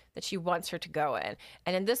direction that she wants her to go in.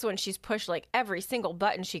 And in this one, she's pushed like every single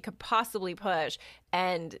button she could possibly push.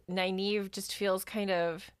 And Nynaeve just feels kind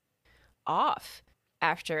of off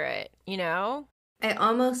after it, you know? I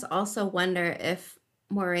almost also wonder if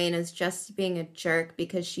Moiraine is just being a jerk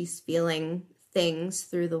because she's feeling things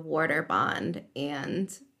through the Warder bond.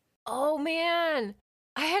 And oh man,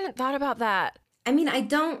 I hadn't thought about that. I mean, I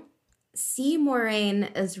don't see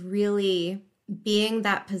Moiraine as really being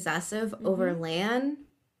that possessive over Lan,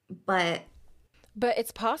 but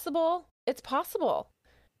it's possible. It's possible.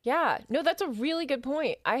 Yeah. No, that's a really good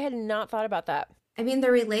point. I had not thought about that. I mean, the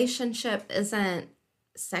relationship isn't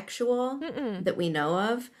sexual that we know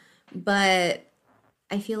of, but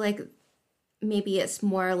I feel like maybe it's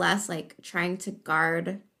more or less like trying to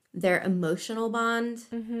guard their emotional bond,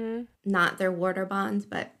 not their water bond,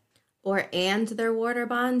 and their water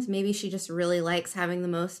bond. Maybe she just really likes having the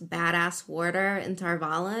most badass warder in Tar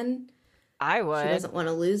Valon. I would. She doesn't want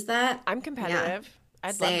to lose that. I'm competitive. Yeah.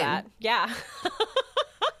 I'd Same. love that. Yeah.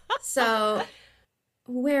 So,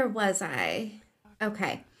 where was I?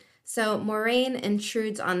 Okay. So, Moiraine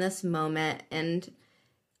intrudes on this moment, and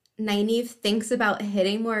Nynaeve thinks about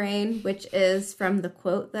hitting Moiraine, which is from the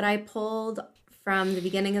quote that I pulled from the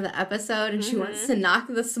beginning of the episode, and she wants to knock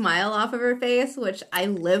the smile off of her face, which I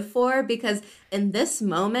live for, because in this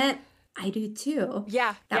moment, I do too.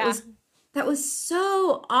 Yeah. That was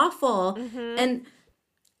so awful. And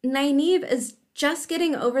Nynaeve is just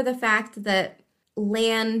getting over the fact that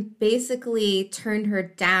Lan basically turned her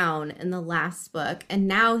down in the last book, and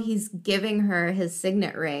now he's giving her his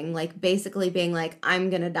signet ring, like basically being like, I'm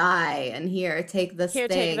gonna die, and here, take this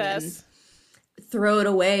thing and throw it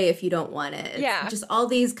away if you don't want it. It's just all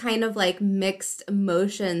these kind of like mixed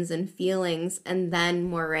emotions and feelings, and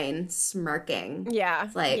then Moiraine smirking. Yeah.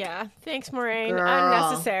 It's like, thanks, Moiraine. girl.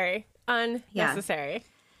 Unnecessary.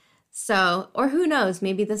 So, or who knows,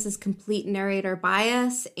 maybe this is complete narrator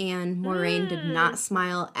bias and Moiraine did not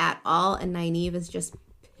smile at all and Nynaeve is just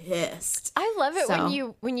pissed. I love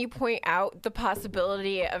it when you point out the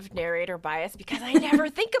possibility of narrator bias, because I never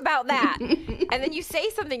think about that. And then you say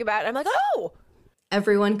something about it, I'm like, oh!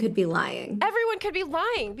 Everyone could be lying. Everyone could be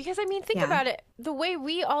lying, because I mean, think about it. The way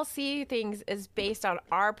we all see things is based on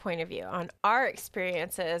our point of view, on our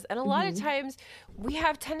experiences. And a lot of times we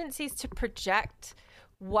have tendencies to project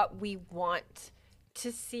what we want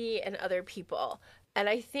to see in other people. And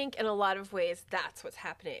I think in a lot of ways, that's what's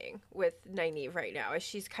happening with Nynaeve right now, is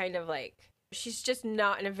she's kind of like, she's just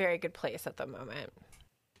not in a very good place at the moment.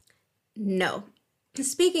 No.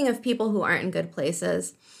 Speaking of people who aren't in good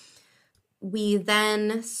places, we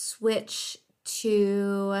then switch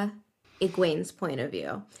to Egwene's point of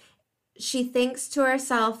view. She thinks to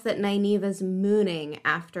herself that Nynaeve is mooning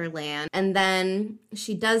after Lan, and then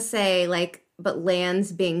she does say, like, but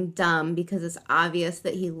Lan's being dumb because it's obvious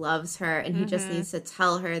that he loves her and he just needs to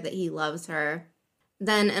tell her that he loves her.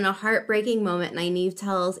 Then in a heartbreaking moment, Nynaeve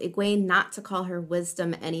tells Egwene not to call her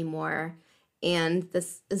wisdom anymore. And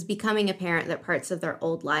this is becoming apparent that parts of their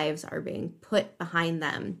old lives are being put behind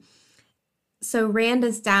them. So Rand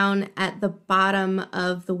is down at the bottom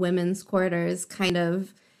of the women's quarters, kind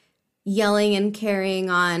of yelling and carrying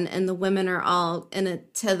on. And the women are all in a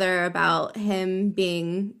tither about him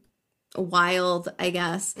being wild, I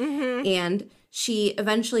guess. And she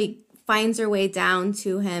eventually finds her way down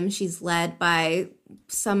to him. She's led by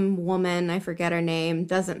some woman, I forget her name,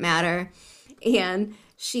 doesn't matter. And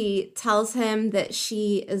she tells him that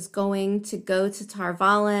she is going to go to Tar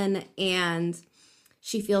Valon, and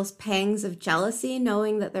she feels pangs of jealousy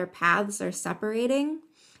knowing that their paths are separating.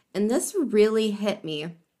 And this really hit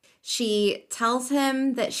me. She tells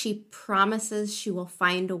him that she promises she will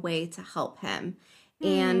find a way to help him.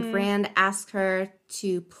 And Rand asks her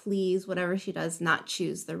to please, whatever she does, not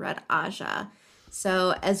choose the Red Aja.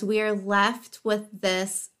 So as we are left with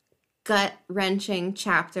this gut-wrenching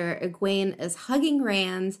chapter, Egwene is hugging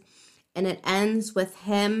Rand, and it ends with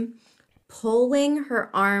him pulling her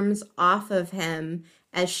arms off of him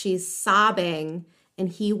as she's sobbing, and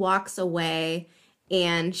he walks away,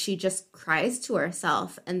 and she just cries to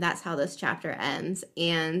herself, and that's how this chapter ends.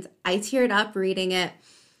 And I teared up reading it,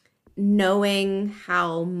 knowing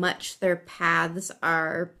how much their paths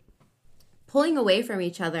are pulling away from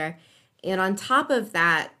each other. And on top of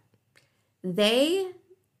that,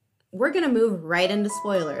 we're going to move right into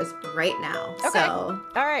spoilers right now. Okay. So,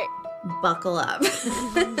 all right. Buckle up.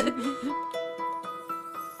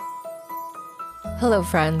 Hello,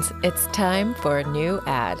 friends. It's time for a new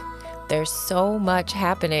ad. There's so much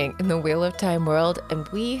happening in the Wheel of Time world, and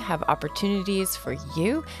we have opportunities for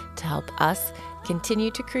you to help us continue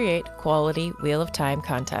to create quality Wheel of Time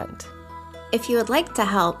content. If you would like to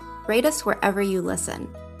help, rate us wherever you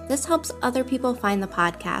listen. This helps other people find the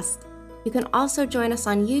podcast. You can also join us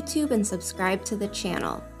on YouTube and subscribe to the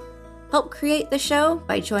channel. Help create the show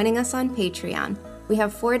by joining us on Patreon. We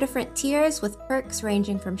have 4 different tiers with perks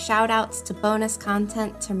ranging from shoutouts to bonus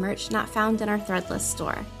content to merch not found in our Threadless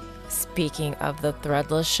store. Speaking of the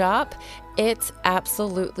Threadless shop, it's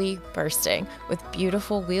absolutely bursting with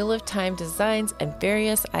beautiful Wheel of Time designs and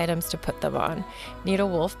various items to put them on. Need a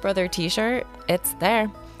Wolf Brother t-shirt? It's there.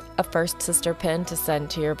 A First Sister pin to send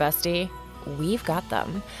to your bestie? We've got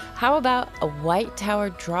them. How about a White Tower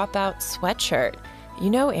Dropout sweatshirt? You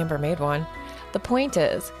know Amber made one. The point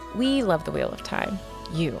is, we love the Wheel of Time.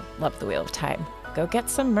 You love the Wheel of Time. Go get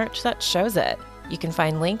some merch that shows it. You can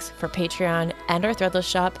find links for Patreon and our Threadless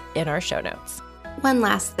shop in our show notes. One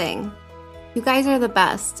last thing. You guys are the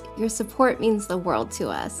best. Your support means the world to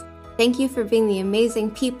us. Thank you for being the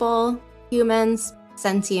amazing people, humans,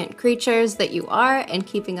 sentient creatures that you are, and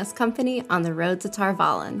keeping us company on the road to Tar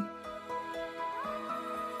Valon.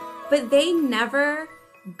 But they never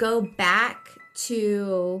go back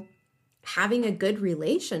to having a good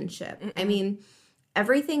relationship. I mean,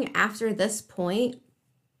 everything after this point,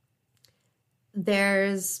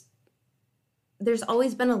 there's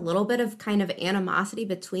always been a little bit of kind of animosity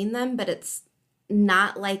between them, but it's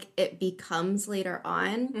not like it becomes later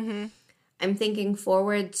on. I'm thinking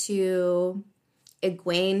forward to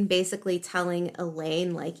Egwene basically telling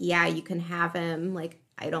Elaine, like, yeah, you can have him. Like,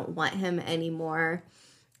 I don't want him anymore.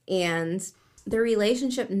 And the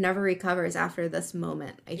relationship never recovers after this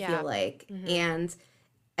moment, I feel like. And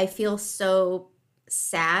I feel so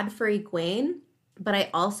sad for Egwene, but I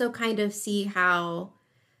also kind of see how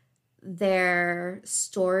their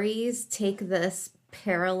stories take this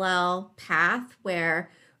parallel path where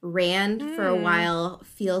Rand for a while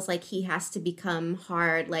feels like he has to become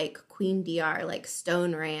hard like Queen Diar, like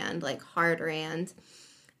Stone Rand, like Hard Rand.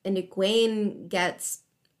 And Egwene gets,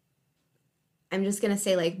 I'm just going to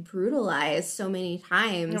say, like, brutalized so many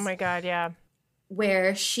times. Oh my God, yeah.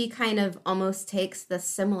 Where she kind of almost takes the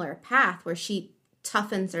similar path where she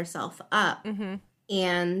toughens herself up.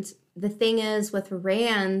 And the thing is with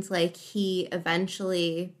Rand, like, he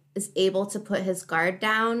eventually is able to put his guard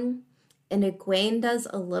down. And Egwene does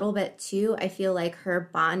a little bit too. I feel like her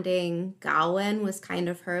bonding Gawain was kind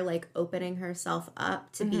of her, like, opening herself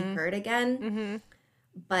up to be heard again.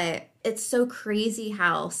 But it's so crazy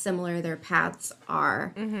how similar their paths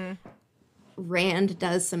are. Rand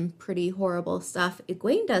does some pretty horrible stuff.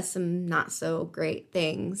 Egwene does some not so great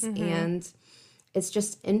things. And it's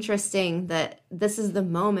just interesting that this is the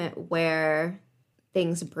moment where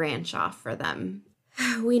things branch off for them.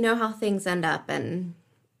 We know how things end up, and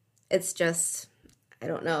it's just, I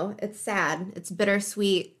don't know, it's sad. It's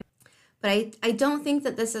bittersweet. But I don't think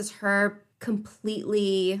that this is her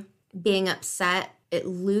completely being upset at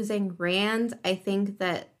losing Rand. I think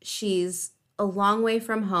that she's a long way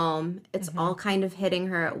from home. It's all kind of hitting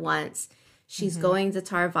her at once. She's going to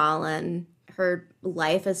Tar Valon. Her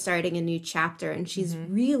life is starting a new chapter, and she's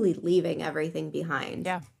really leaving everything behind.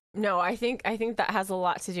 Yeah. No, I think that has a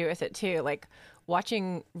lot to do with it too. Like,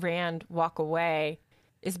 watching Rand walk away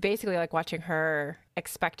is basically like watching her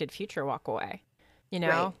expected future walk away. You know,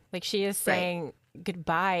 Right. like she is saying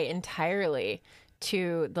goodbye entirely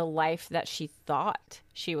to the life that she thought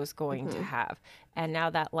she was going to have. And now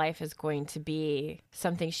that life is going to be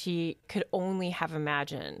something she could only have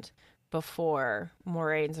imagined before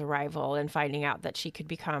Moraine's arrival and finding out that she could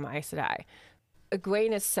become Aes Sedai.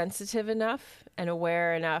 Egwene is sensitive enough and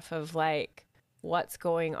aware enough of, like, what's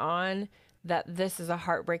going on that this is a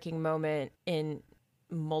heartbreaking moment in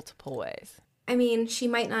multiple ways. I mean, she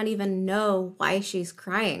might not even know why she's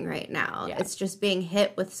crying right now. Yeah. It's just being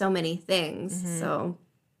hit with so many things. So,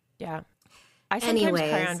 Yeah. I sometimes cry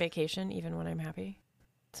Anyways. on vacation, even when I'm happy.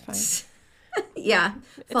 It's fine. yeah,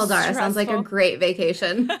 Faldara sounds like a stressful. great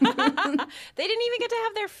vacation. They didn't even get to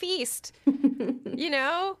have their feast. You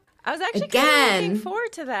know? I was actually kind of Again. looking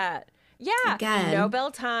forward to that. Yeah. Again. No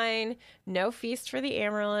Beltane, no feast for the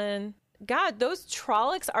Amerlin. God, those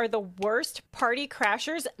Trollocs are the worst party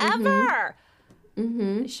crashers ever.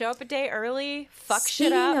 They show up a day early, fuck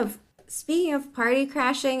shit up. Speaking of party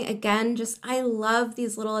crashing, again, just I love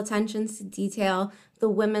these little attentions to detail. The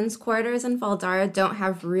women's quarters in Faldara don't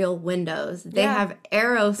have real windows. They Yeah. have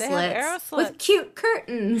arrow They have slits arrow slits. with cute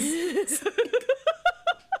curtains. It's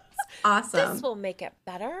awesome. This will make it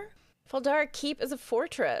better. Faldara Keep is a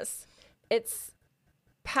fortress. It's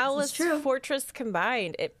palace, true. fortress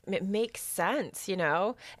combined. It makes sense, you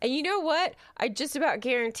know? And you know what? I just about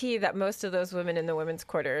guarantee that most of those women in the women's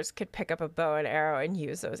quarters could pick up a bow and arrow and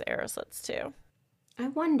use those arrow slits too. I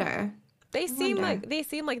wonder. They seem wonder.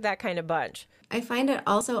 like that kind of bunch. I find it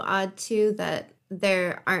also odd, too, that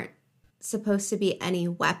there aren't supposed to be any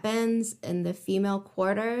weapons in the female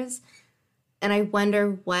quarters. And I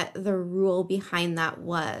wonder what the rule behind that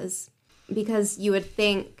was. Because you would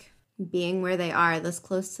think, being where they are, this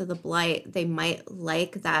close to the Blight, they might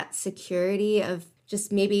like that security of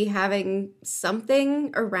just maybe having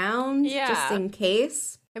something around Yeah. just in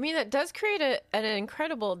case. I mean, that does create an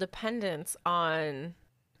incredible dependence on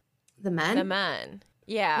The men? the men.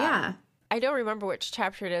 Yeah. Yeah. I don't remember which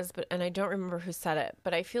chapter it is, and I don't remember who said it,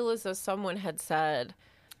 but I feel as though someone had said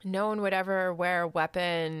no one would ever wear a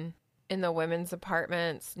weapon in the women's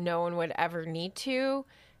apartments. No one would ever need to.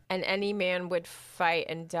 and any man would fight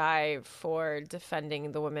and die for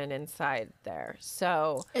defending the women inside there.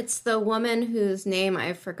 So it's the woman whose name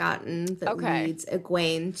I've forgotten that leads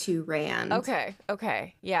Egwene to Rand.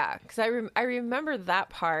 Okay, yeah, because I remember that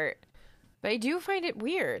part, but I do find it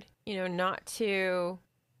weird, not to,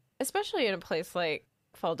 especially in a place like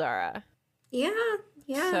Faldara. Yeah.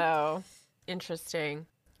 So interesting.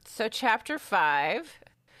 So chapter 5,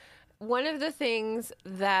 one of the things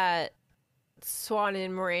that Siuan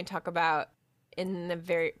and Moiraine talk about in the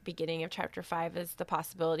very beginning of chapter 5 is the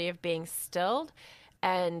possibility of being stilled,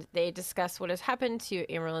 and they discuss what has happened to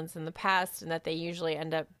Amyrlins in the past, and that they usually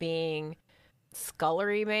end up being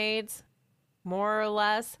scullery maids, more or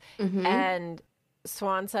less. And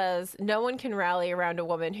Siuan says, no one can rally around a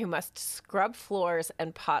woman who must scrub floors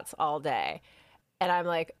and pots all day. And I'm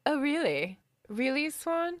like, oh, really? Really,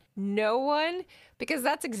 Siuan? No one? Because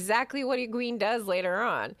that's exactly what Egwene does later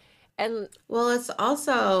on. And well,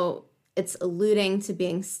 it's alluding to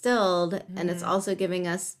being stilled, and it's also giving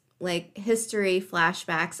us like history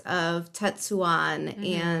flashbacks of Tetsuan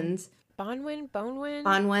and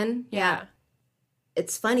Bonwyn. Yeah.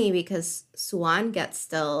 It's funny because Siuan gets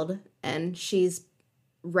stilled, and she's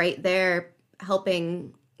right there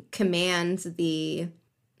helping command the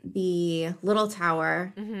little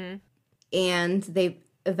tower, and they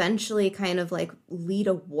eventually kind of like lead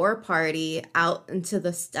a war party out into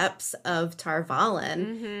the steppes of Tar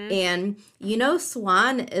Valon. And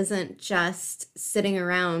Siuan isn't just sitting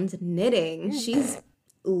around knitting. She's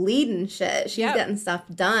leading shit. She's getting stuff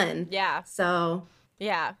done. Yeah. So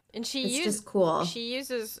yeah. And it's just cool. She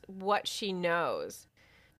uses what she knows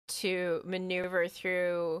to maneuver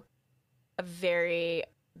through a very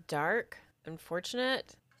dark,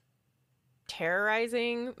 unfortunate,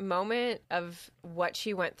 terrorizing moment of what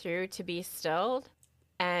she went through to be stilled,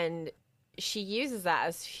 and she uses that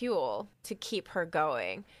as fuel to keep her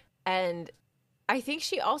going. And I think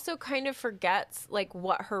she also kind of forgets like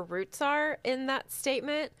what her roots are in that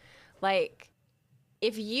statement. Like,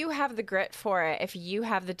 if you have the grit for it, if you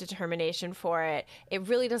have the determination for it, it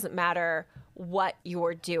really doesn't matter what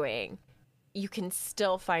you're doing. You can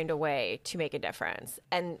still find a way to make a difference.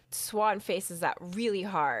 And Siuan faces that really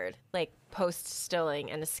hard, like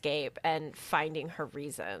post-stilling and escape and finding her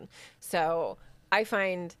reason. So I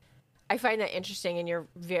find that interesting, and you're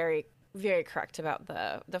very, very correct about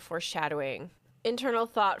the foreshadowing. Internal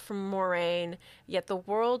thought from Moiraine, yet the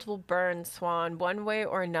world will burn, Siuan, one way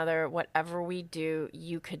or another. Whatever we do,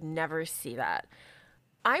 you could never see that.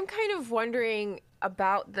 I'm kind of wondering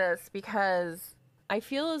about this because I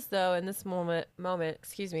feel as though in this moment,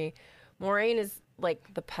 Moiraine is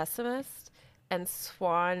like the pessimist and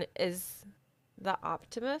Siuan is the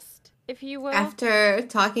optimist, if you will. After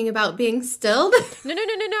talking about being stilled?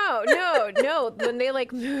 No.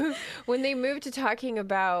 When they move to talking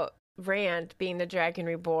about Rand being the Dragon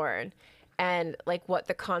Reborn and like what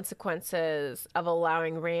the consequences of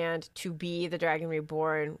allowing Rand to be the Dragon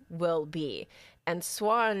Reborn will be. And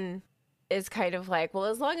Siuan is kind of like, well,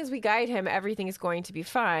 as long as we guide him, everything is going to be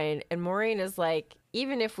fine. And Moiraine is like,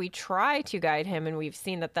 even if we try to guide him, and we've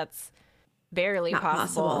seen that that's barely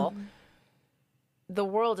possible, the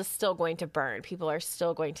world is still going to burn. People are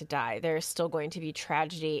still going to die. There's still going to be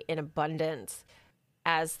tragedy in abundance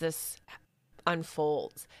as this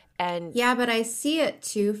unfolds. And yeah, but I see it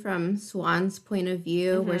too from Siuan's point of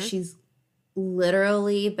view, where she's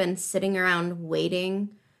literally been sitting around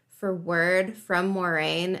waiting for word from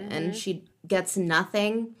Moiraine, and she gets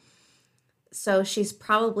nothing. So she's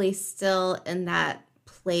probably still in that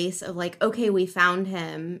place of like, okay, we found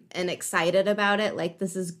him, and excited about it, like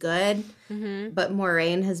this is good. But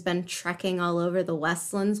Moiraine has been trekking all over the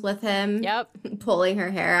Westlands with him, pulling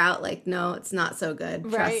her hair out like, no, it's not so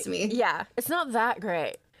good, trust me. Yeah, it's not that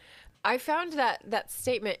great. I found that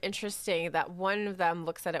statement interesting, that one of them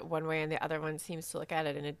looks at it one way and the other one seems to look at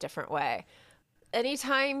it in a different way.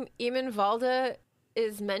 Anytime Eamon Valda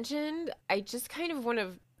is mentioned, I just kind of want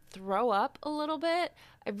to throw up a little bit.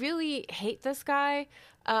 I really hate this guy.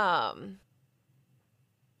 But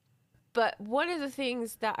one of the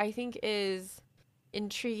things that I think is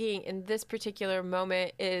intriguing in this particular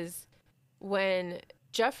moment is when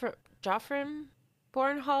Joffrey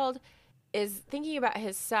Bornhald is thinking about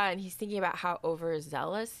his son, he's thinking about how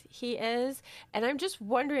overzealous he is. And I'm just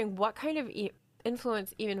wondering what kind of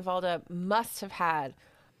influence Eamon Valda must have had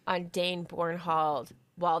on Dane Bornhald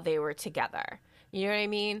while they were together. You know what I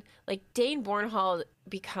mean? Like, Dane Bornhald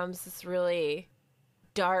becomes this really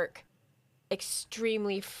dark,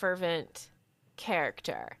 extremely fervent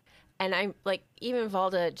character. And I'm like, Eamon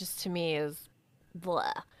Valda just to me is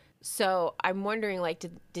blah. So I'm wondering, like,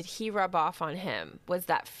 did he rub off on him? Was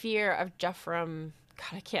that fear of Joffrey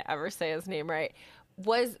God, I can't ever say his name right.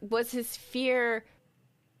 Was his fear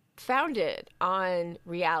founded on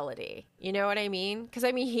reality? You know what I mean? Because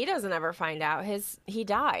I mean, he doesn't ever find out. He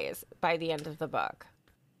dies by the end of the book.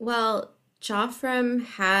 Well, Joffrem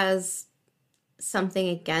has something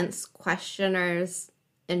against questioners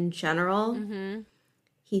in general.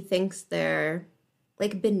 He thinks they're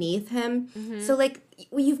like beneath him. So like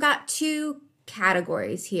you've got two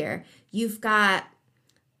categories here. You've got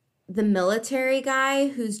the military guy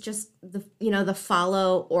who's just the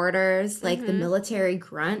follow orders, like the military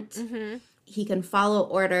grunt. He can follow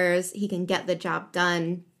orders, he can get the job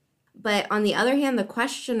done. But on the other hand, the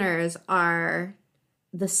questioners are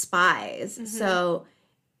the spies. So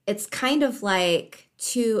it's kind of like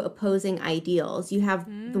two opposing ideals. You have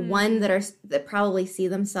the one that probably see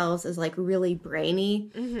themselves as like really brainy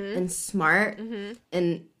and smart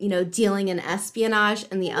and dealing in espionage,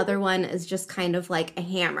 and the other one is just kind of like a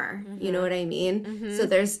hammer. You know what I mean? So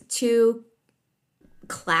there's two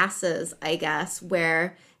classes, I guess,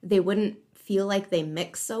 where they wouldn't feel like they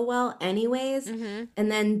mix so well anyways. And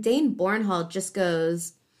then Dane Bornhald just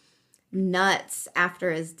goes nuts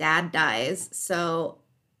after his dad dies. So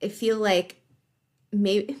I feel like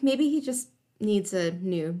maybe he just needs a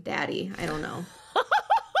new daddy. I don't know.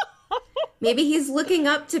 Maybe he's looking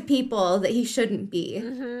up to people that he shouldn't be.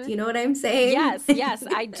 Do you know what I'm saying? Yes,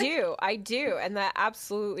 I do. And that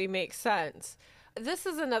absolutely makes sense. This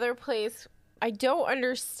is another place I don't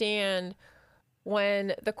understand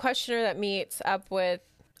when the questioner that meets up with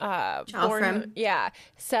Joffrem.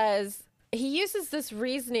 says he uses this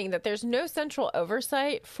reasoning that there's no central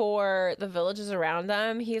oversight for the villages around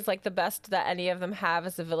them. He's like the best that any of them have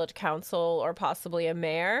is a village council or possibly a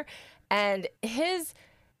mayor. And his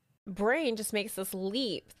brain just makes this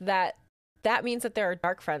leap that means that there are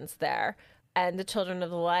dark friends there. And the Children of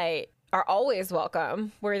the Light are always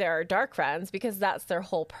welcome where there are dark friends because that's their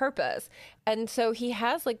whole purpose. And so he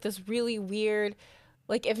has like this really weird,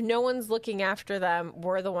 like if no one's looking after them,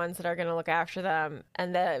 we're the ones that are going to look after them.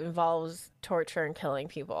 And that involves torture and killing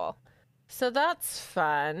people. So that's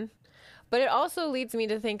fun. But it also leads me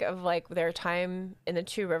to think of like their time in the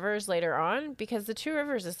Two Rivers later on, because the Two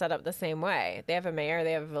Rivers is set up the same way. They have a mayor,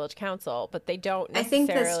 they have a village council, but they don't necessarily... I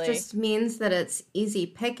think this just means that it's easy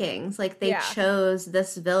pickings. Like they chose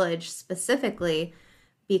this village specifically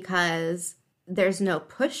because there's no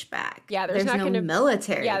pushback. Yeah, there's no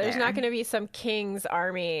military. Yeah, there's not going to be some king's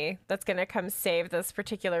army that's going to come save this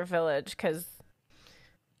particular village because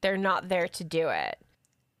they're not there to do it.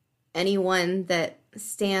 Anyone that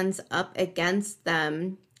stands up against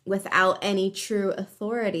them without any true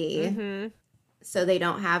authority, so they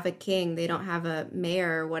don't have a king, they don't have a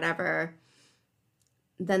mayor or whatever,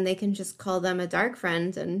 then they can just call them a dark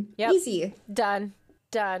friend and easy. Done.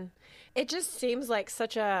 It just seems like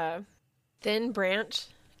such a thin branch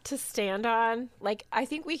to stand on. Like, I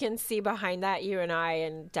think we can see behind that, you and I,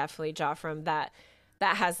 and definitely Joffrem, that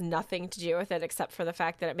has nothing to do with it except for the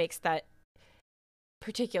fact that it makes that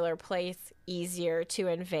particular place easier to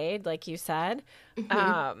invade, like you said.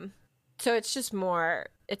 So it's just more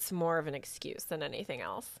of an excuse than anything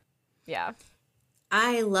else. Yeah.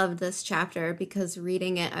 I love this chapter because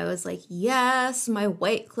reading it, I was like, yes, my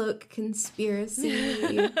White Cloak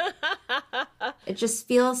conspiracy. It just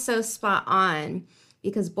feels so spot on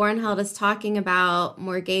because Bornhald is talking about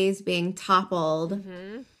Morghese being toppled.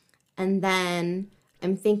 And then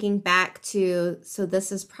I'm thinking back to, so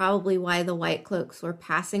this is probably why the White Cloaks were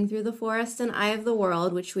passing through the forest in Eye of the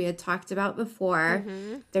World, which we had talked about before.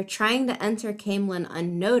 They're trying to enter Caemlyn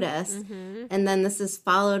unnoticed. And then this is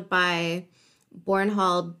followed by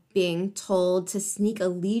Bornhald being told to sneak a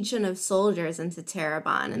legion of soldiers into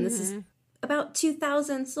Terabon. And this is about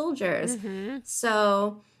 2,000 soldiers.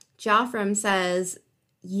 So Joffrem says,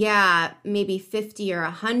 yeah, maybe 50 or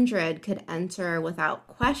 100 could enter without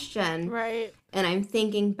question. Right. And I'm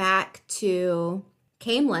thinking back to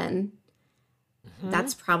Caemlyn.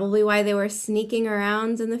 That's probably why they were sneaking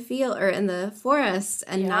around in the field or in the forest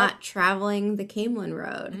and not traveling the Caemlyn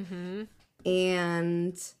road.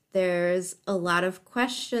 And there's a lot of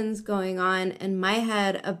questions going on in my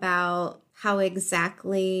head about how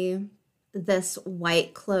exactly this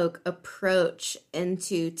White Cloak approach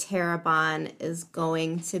into Terabon is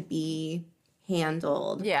going to be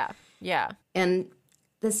handled. Yeah. And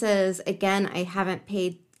this is, again, I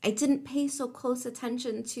didn't pay so close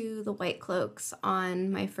attention to the White Cloaks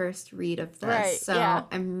on my first read of this. Right, so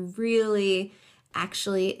I'm really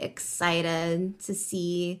actually excited to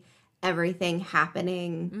see everything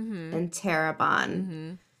happening in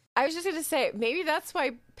Terabon. I was just going to say, maybe that's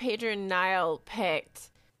why Pedron Niall picked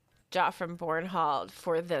Joffrem Bornhald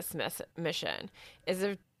for this mission,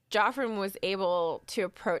 is Joffrey was able to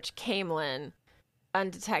approach Caemlyn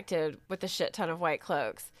undetected with a shit ton of white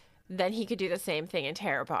cloaks, then he could do the same thing in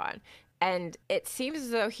Terrebonne. And it seems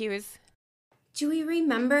as though he was... Do we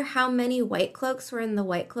remember how many white cloaks were in the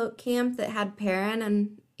white cloak camp that had Perrin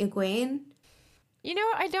and Egwene? You know,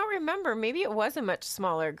 I don't remember. Maybe it was a much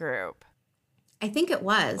smaller group. I think it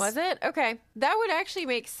was. Was it? Okay. That would actually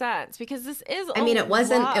make sense because this is it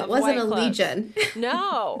wasn't a legion.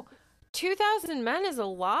 No. 2,000 men is a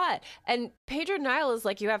lot. And Pedro Nile is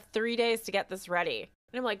like, you have 3 days to get this ready.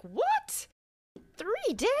 And I'm like, what? 3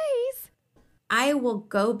 days? I will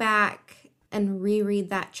go back and reread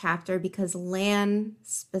that chapter because Lan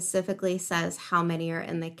specifically says how many are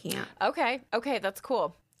in the camp. Okay, that's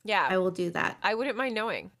cool. Yeah. I will do that. I wouldn't mind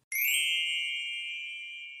knowing.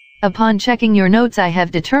 Upon checking your notes, I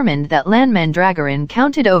have determined that Lan Mandragoran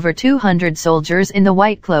counted over 200 soldiers in the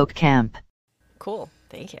White Cloak camp. Cool.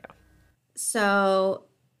 Thank you. So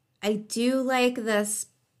I do like this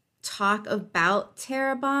talk about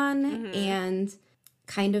Terrebonne and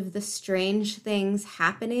kind of the strange things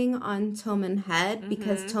happening on Tommen Head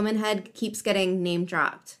because Tommen Head keeps getting name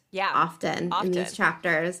dropped often in these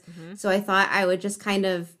chapters. So I thought I would just kind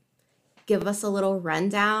of give us a little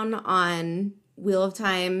rundown on Wheel of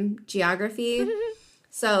Time geography.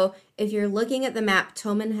 So if you're looking at the map,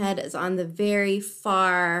 Tommen Head is on the very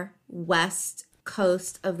far west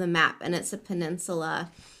coast of the map, and it's a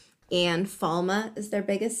peninsula. And Falma is their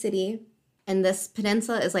biggest city. And this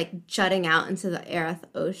peninsula is like jutting out into the Aerith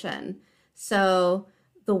Ocean. So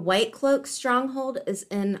the White Cloak stronghold is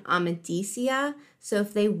in Amadisia. So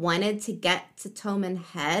if they wanted to get to Tommen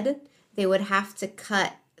Head, they would have to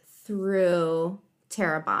cut through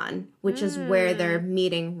Terrebonne, which is where they're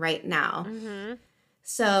meeting right now.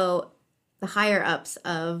 So the higher ups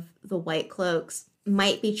of the White Cloaks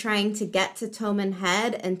might be trying to get to Tommen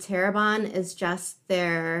Head, and Terrebonne is just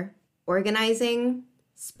their organizing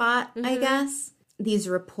spot, I guess. These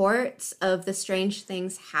reports of the strange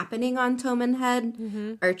things happening on Tommen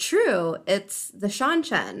Head are true. It's the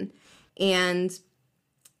Seanchan. And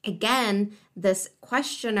again, this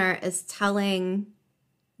questioner is telling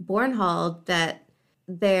Bornhald that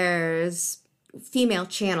there's female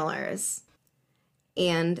channelers,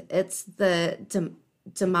 and it's the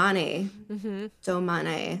Domane,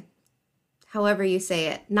 however you say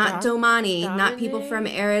it. Not Domani, not people from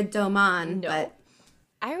Arid Doman, but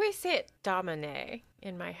I always say it Domine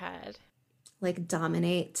in my head. Like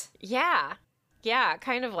dominate. Yeah,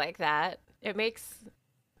 kind of like that. It makes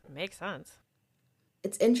sense.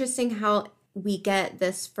 It's interesting how we get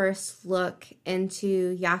this first look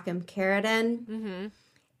into Joachim Carradine,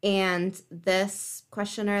 and this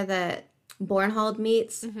questioner that Bornhald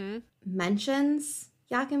meets mentions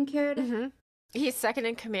Joachim Carradine. He's second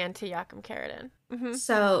in command to Joachim Carradine.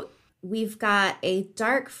 So we've got a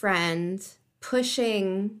dark friend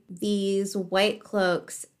pushing these white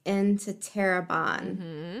cloaks into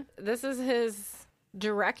Terrebonne. This is his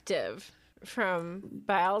directive from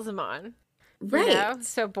Baalzamon. Right. You know?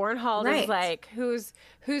 So Bornhald is like, who's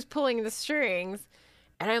pulling the strings?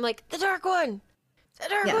 And I'm like, the Dark One! The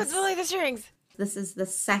Dark One's pulling the strings! This is the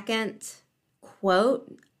second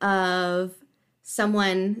quote of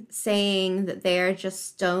someone saying that they are just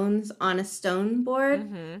stones on a stone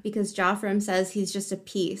board because Joffrey says he's just a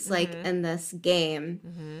piece, like in this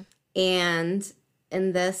game. And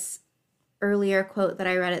in this earlier quote that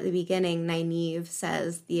I read at the beginning, Nynaeve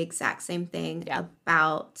says the exact same thing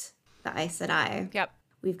about the Aes Sedai. Yep.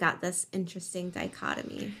 We've got this interesting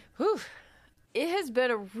dichotomy. Whew. It has been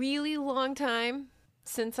a really long time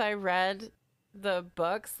since I read the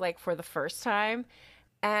books, like for the first time.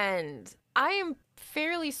 And I am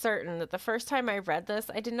fairly certain that the first time I read this,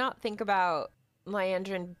 I did not think about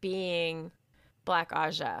Liandrin being Black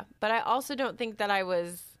Aja. But I also don't think that I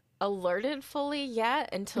was alerted fully yet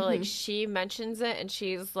until like she mentions it and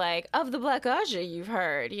she's like, of the Black Aja you've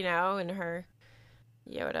heard, you know, in her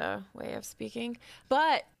Yoda way of speaking.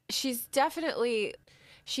 But she's definitely,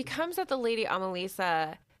 she comes at the Lady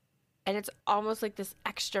Amalisa and it's almost like this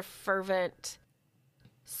extra fervent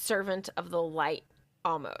servant of the light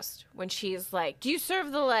almost, when she's like, do you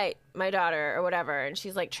serve the light, my daughter, or whatever, and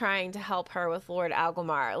she's like trying to help her with Lord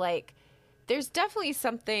Algamar. Like, there's definitely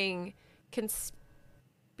something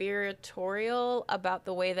conspiratorial about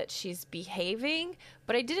the way that she's behaving,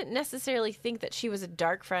 but I didn't necessarily think that she was a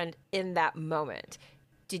dark friend in that moment.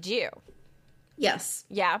 Did you? Yes.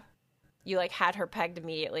 Yeah, you like had her pegged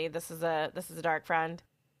immediately. This is a dark friend.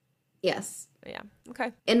 Yes. Yeah.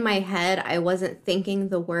 Okay. In my head, I wasn't thinking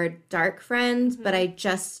the word dark friend, but I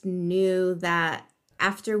just knew that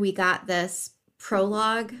after we got this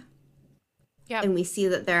prologue Yep. and we see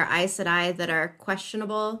that there are Aes Sedai that are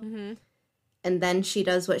questionable. Mm-hmm. And then she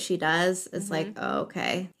does what she does. It's like, oh,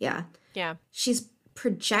 okay. Yeah. Yeah. She's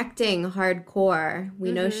projecting hardcore.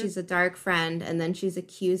 We know Mm-hmm. she's a dark friend, and then she's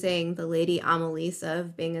accusing the Lady Amalisa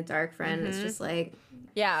of being a dark friend. It's just like,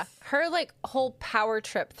 Yeah. Her like whole power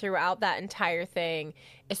trip throughout that entire thing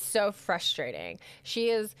is so frustrating. She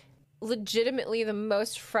is legitimately the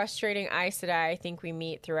most frustrating Aes Sedai I think we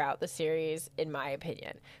meet throughout the series, in my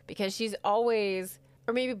opinion, because she's always,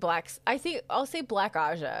 or maybe I think I'll say Black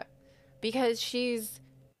Aja, because she's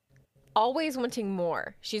always wanting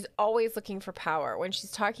more. She's always looking for power. When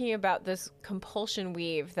she's talking about this compulsion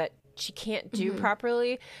weave that she can't do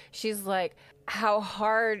properly, she's like, how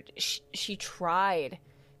hard she tried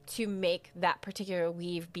to make that particular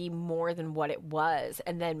weave be more than what it was.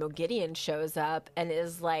 And then Moghedien shows up and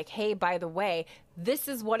is like, hey, by the way, this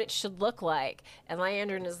is what it should look like. And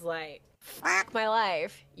Liandrin is like, fuck my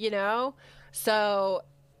life, you know? So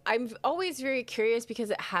I'm always very curious, because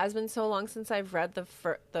it has been so long since I've read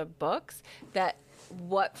the books, that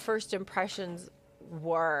what first impressions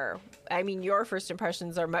were. I mean, your first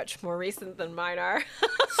impressions are much more recent than mine are.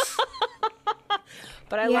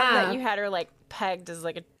 But I love that you had her like pegged as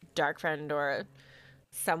like a dark friend or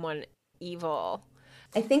someone evil.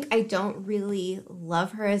 I think I don't really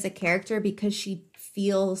love her as a character because she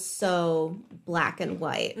feels so black and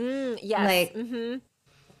white. Yes. Like,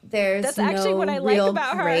 there's That's actually no what I like real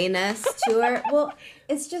about her. grayness to her. Well,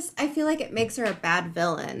 it's just, I feel like it makes her a bad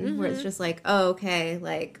villain, where it's just like, oh, okay,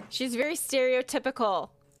 like, She's very stereotypical.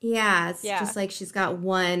 yeah, it's Yeah. just like she's got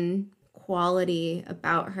one quality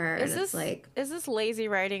about her, and it's like, Is this lazy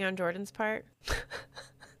writing on Jordan's part?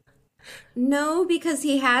 no, because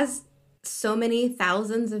he has so many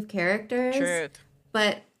thousands of characters.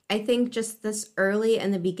 But I think just this early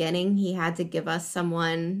in the beginning, he had to give us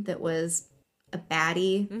someone that was a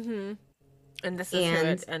baddie. And this is who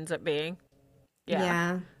it ends up being.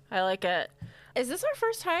 Yeah. I like it. Is this our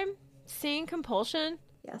first time seeing compulsion?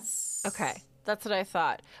 Yes. Okay. That's what I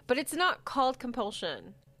thought. But it's not called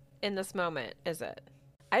compulsion in this moment, is it?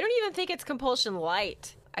 I don't even think it's compulsion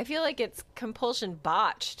light. I feel like it's compulsion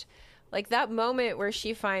botched. Like that moment where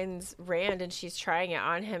she finds Rand and she's trying it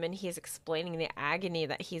on him and he's explaining the agony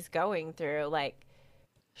that he's going through. Like,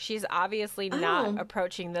 she's obviously not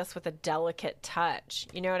approaching this with a delicate touch.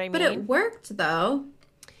 You know what I mean? But it worked, though.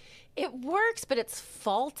 It works, but it's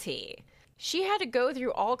faulty. She had to go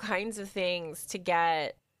through all kinds of things to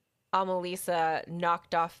get Amalisa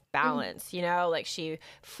knocked off balance, you know? Like, she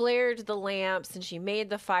flared the lamps and she made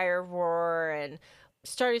the fire roar and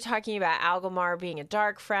started talking about Algamar being a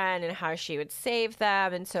dark friend and how she would save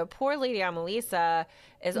them. And so poor Lady Amalisa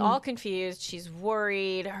is all confused. She's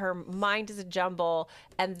worried. Her mind is a jumble.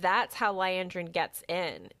 And that's how Liandrin gets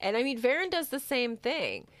in. And I mean, Varen does the same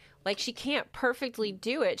thing. Like, she can't perfectly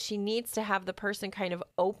do it. She needs to have the person kind of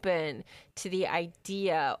open to the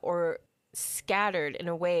idea or scattered in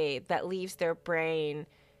a way that leaves their brain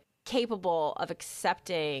capable of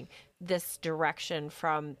accepting this direction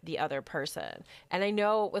from the other person. And I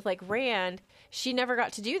know with like Rand, she never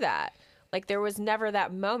got to do that. Like, there was never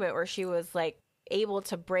that moment where she was like able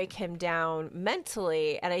to break him down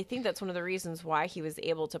mentally. And I think that's one of the reasons why he was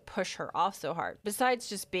able to push her off so hard, besides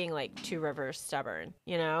just being like Two Rivers stubborn,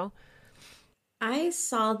 you know? I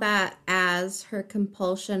saw that as her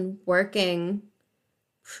compulsion working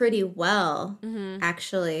pretty well,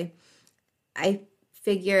 actually. I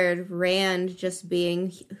figured Rand, just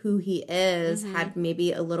being who he is, had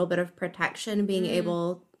maybe a little bit of protection,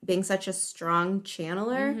 being such a strong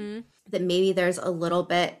channeler, that maybe there's a little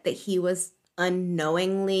bit that he was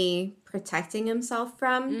unknowingly protecting himself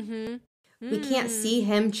from. We can't see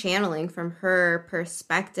him channeling from her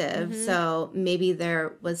perspective, so maybe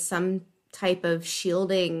there was some type of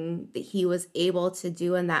shielding that he was able to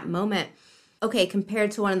do in that moment. Okay,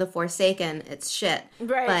 compared to one of the Forsaken, it's shit.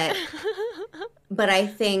 Right. But I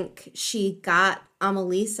think she got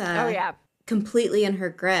Amalisa completely in her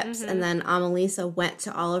grips, and then Amalisa went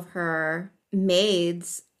to all of her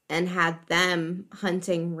maids and had them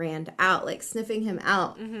hunting Rand out, like sniffing him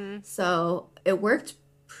out. So it worked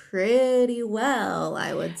pretty well,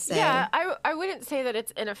 I would say. Yeah, I wouldn't say that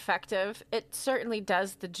it's ineffective. It certainly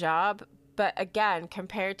does the job. But again,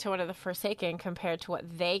 compared to one of the Forsaken, compared to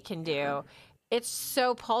what they can do, it's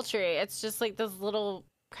so paltry. It's just like this little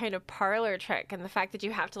kind of parlor trick, and the fact that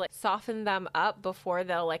you have to like soften them up before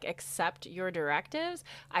they'll like accept your directives.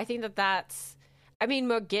 I think that's, I mean,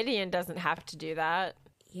 Moghedien doesn't have to do that.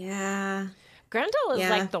 Yeah. Grendel is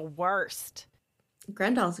like the worst.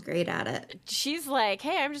 Grendel's great at it. She's like,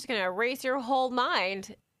 hey, I'm just going to erase your whole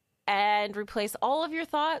mind and replace all of your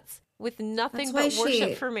thoughts with nothing but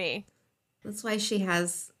worship for me. That's why she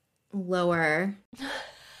has lower.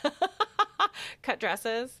 Cut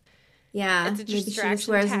dresses. Yeah, It's a maybe she just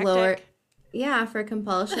distraction wears tactic. lower. Yeah, for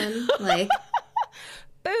compulsion. Like,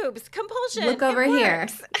 Boobs, compulsion. look it over here.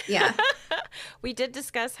 works. Yeah. We did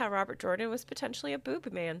discuss how Robert Jordan was potentially a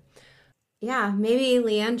boob man. Yeah, maybe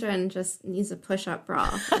Leandrin just needs a push-up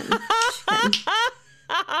bra. And she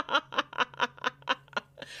can-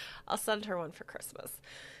 I'll send her one for Christmas.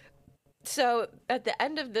 So at the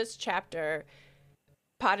end of this chapter,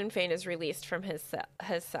 Podden Fane is released from his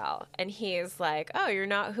cell, and he is like, "Oh, you're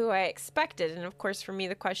not who I expected." And of course, for me,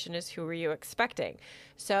 the question is, who were you expecting?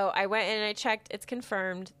 So I went in and I checked. It's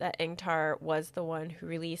confirmed that Ingtar was the one who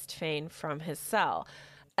released Fane from his cell.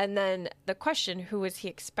 And then the question, who was he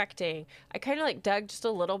expecting? I kind of like dug just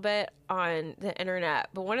a little bit on the internet,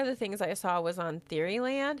 but one of the things I saw was on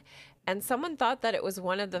Theoryland, and someone thought that it was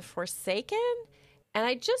one of the Forsaken, and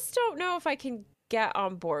I just don't know if I can get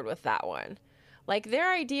on board with that one. Like,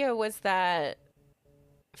 their idea was that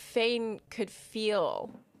Fane could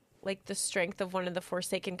feel like the strength of one of the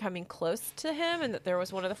Forsaken coming close to him, and that there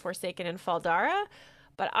was one of the Forsaken in Faldara.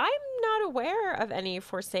 But I'm not aware of any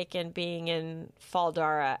Forsaken being in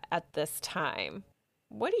Faldara at this time.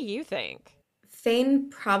 What do you think? Fane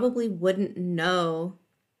probably wouldn't know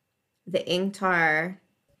the Ingtar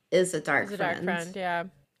is a dark friend yeah.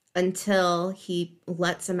 until he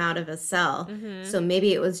lets him out of his cell. Mm-hmm. So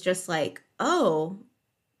maybe it was just like, oh,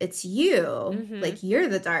 it's you. Mm-hmm. Like, you're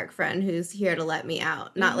the dark friend who's here to let me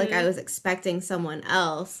out. Not like I was expecting someone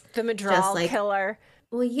else. The Madral killer.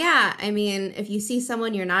 Well, yeah. I mean, if you see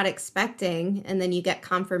someone you're not expecting and then you get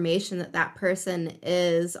confirmation that that person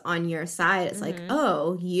is on your side, it's like,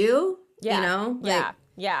 oh, you? Yeah. You know? Like,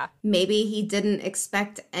 yeah. maybe he didn't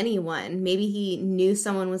expect anyone. Maybe he knew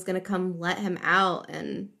someone was going to come let him out,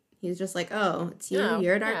 and he was just like, oh, it's you. Oh,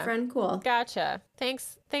 You're a dark yeah. friend. Cool. Gotcha.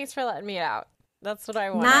 Thanks for letting me out. That's what I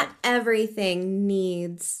wanted. Not everything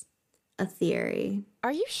needs a theory.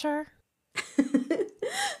 Are you sure?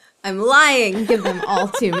 I'm lying. Give them all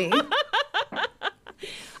to me.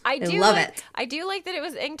 I do love like, it. I do like that it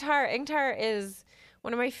was Ingtar. Ingtar is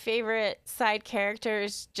one of my favorite side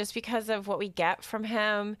characters just because of what we get from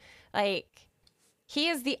him. Like, he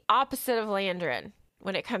is the opposite of Landrin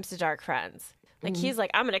when it comes to Dark Friends. Like, he's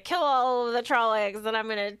like, I'm going to kill all of the Trollocs, and I'm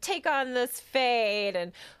going to take on this Fade,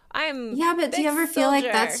 and I'm Yeah, but do you ever feel like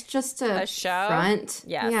soldier. that's just a show? front?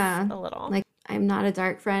 Yes, Yeah. a little. Like, I'm not a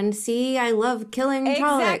dark friend. See, I love killing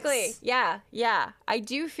Trollocs. Exactly. Yeah. I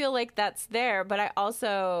do feel like that's there, but I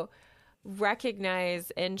also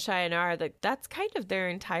recognize in Shianar that that's kind of their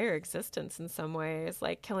entire existence in some ways,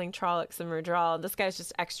 like killing Trollocs and Murdral. This guy's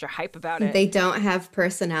just extra hype about it. They don't have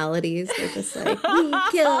personalities. They're just like, we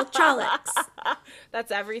kill Trollocs.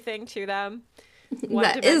 That's everything to them.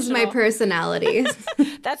 That is my personality.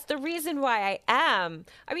 That's the reason why I am.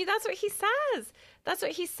 I mean, that's what he says. That's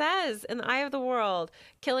what he says in the Eye of the World.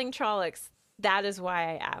 Killing Trollocs, that is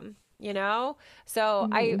why I am, you know? So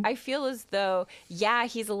I feel as though, yeah,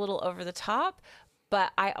 he's a little over the top,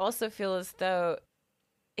 but I also feel as though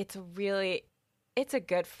it's a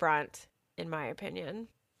good front, in my opinion.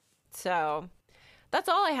 So that's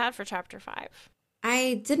all I had for chapter 5.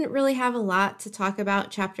 I didn't really have a lot to talk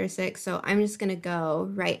about chapter 6, so I'm just going to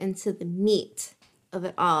go right into the meat of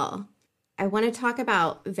it all. I want to talk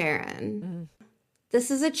about Varen.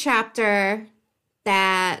 This is a chapter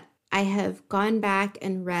that I have gone back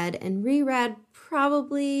and read and reread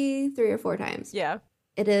probably 3 or 4 times. Yeah.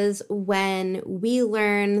 It is when we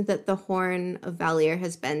learn that the Horn of Valir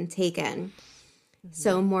has been taken.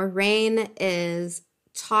 So Moraine is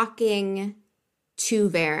talking to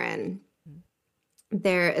Varen.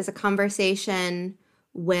 There is a conversation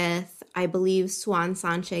with, I believe, Swan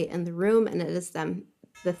Sanche in the room, and it is them,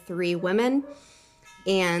 the 3 women.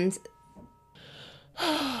 And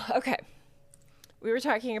Okay. We were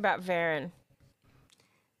talking about Varen,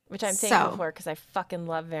 which I'm thankful for because I fucking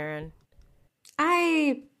love Varen.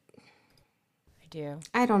 I do.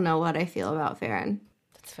 I don't know what I feel about Varen.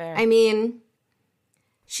 That's fair. I mean,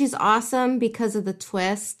 she's awesome because of the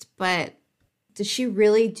twist, but does she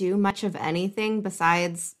really do much of anything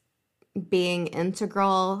besides being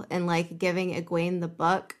integral and like giving Egwene the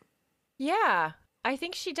book? Yeah, I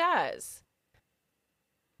think she does.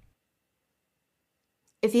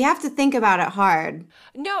 If you have to think about it hard.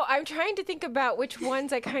 No, I'm trying to think about which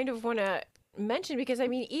ones I kind of want to mention because, I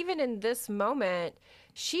mean, even in this moment,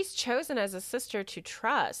 she's chosen as a sister to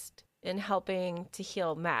trust in helping to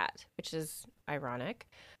heal Matt, which is ironic.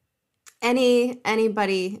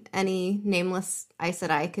 Anybody, any nameless Aes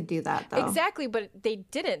Sedai could do that, though. Exactly, but they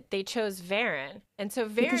didn't. They chose Varen. And so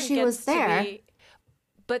Varen because she gets was there. to be...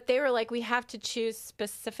 But they were like, we have to choose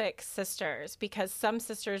specific sisters because some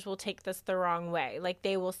sisters will take this the wrong way. Like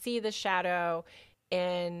they will see the shadow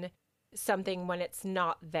in something when it's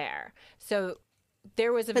not there. So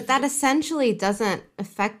there was a... But that essentially doesn't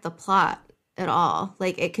affect the plot at all.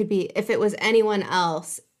 Like it could be, if it was anyone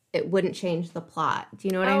else, it wouldn't change the plot. Do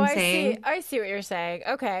you know what I'm saying? I see what you're saying.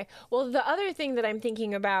 Okay. Well, the other thing that I'm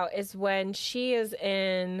thinking about is when she is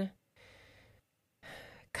in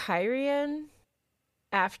Cairhien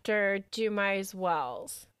after Dumai's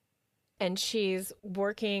Wells, and she's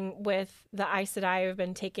working with the Aes Sedai who've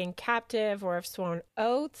been taken captive or have sworn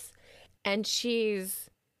oaths, and she's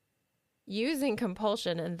using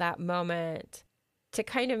compulsion in that moment to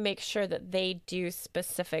kind of make sure that they do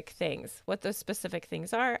specific things. What those specific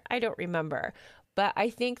things are, I don't remember. But I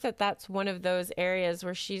think that that's one of those areas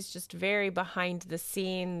where she's just very behind the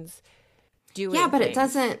scenes doing Yeah, but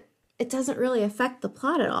things. it doesn't really affect the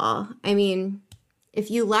plot at all. I mean, if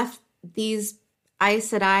you left these Aes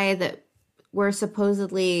Sedai that were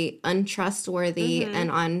supposedly untrustworthy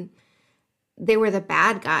and they were the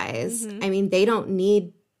bad guys. I mean, they don't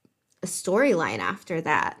need a storyline after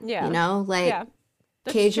that. Yeah. You know, like Yeah,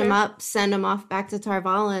 that's cage true. them up, send them off back to Tar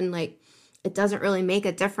Valon. Like it doesn't really make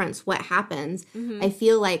a difference what happens. I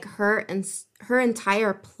feel like her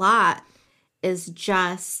entire plot is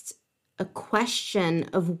just a question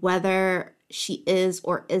of whether she is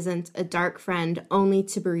or isn't a dark friend, only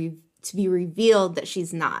to be revealed that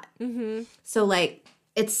she's not. So like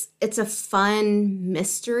it's a fun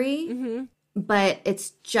mystery, but it's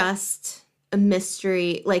just a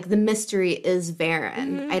mystery. Like the mystery is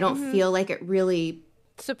Varen. I don't feel like it really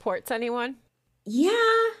Supports anyone?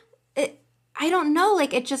 I don't know.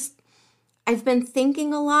 Like it just, I've been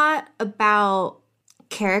thinking a lot about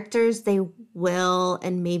characters they will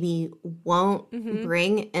and maybe won't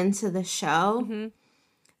bring into the show.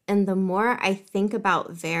 And the more I think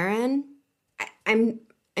about Varen, I'm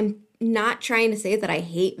not trying to say that I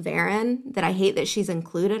hate Varen, that I hate that she's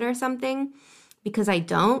included or something, because I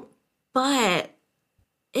don't. But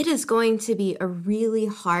it is going to be a really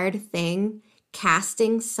hard thing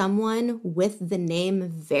casting someone with the name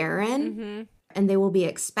Varen, and they will be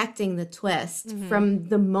expecting the twist from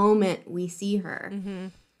the moment we see her.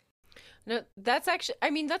 No, that's actually, I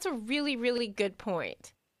mean, that's a really, really good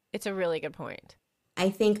point. It's a really good point. I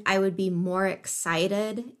think I would be more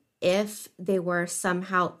excited if they were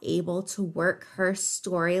somehow able to work her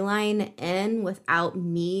storyline in without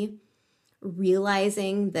me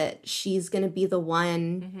realizing that she's going to be the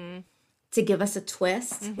one to give us a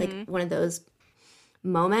twist, like one of those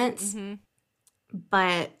moments.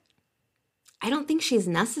 But I don't think she's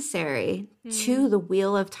necessary to the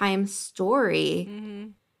Wheel of Time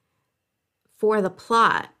story for the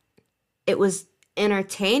plot. It was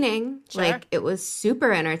entertaining. Sure. Like, it was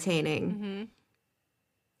super entertaining.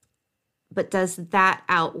 But does that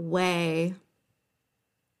outweigh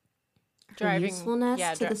her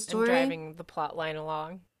usefulness to the story? And driving the plot line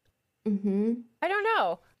along. Mm-hmm. I don't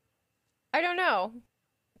know.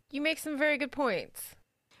 You make some very good points.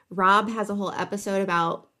 Rob has a whole episode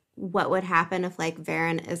about what would happen if, like,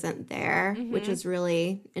 Varen isn't there, which is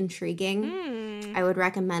really intriguing. I would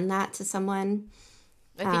recommend that to someone.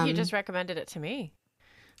 I think you just recommended it to me.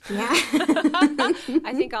 Yeah.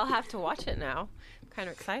 I think I'll have to watch it now. I'm kind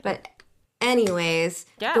of excited. But anyways,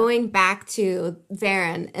 Yeah. going back to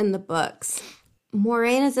Varen in the books,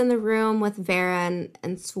 Moiraine is in the room with Varen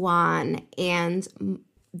and Swan, and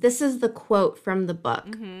this is the quote from the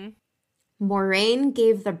book. Moiraine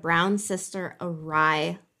gave the brown sister a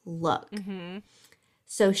wry look.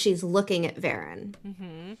 So she's looking at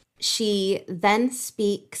Varen. She then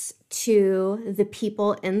speaks to the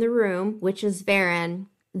people in the room, which is Varen.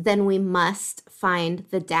 Then we must find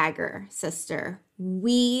the dagger, sister.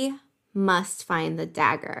 We must find the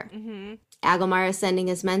dagger. Agomar is sending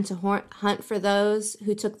his men to hunt for those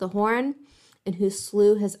who took the horn and who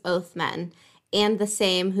slew his oath men, and the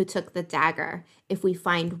same who took the dagger. If we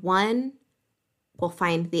find one, we'll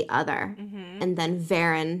find the other. And then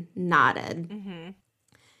Varen nodded.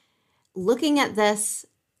 Looking at this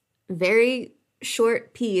very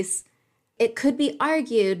short piece, it could be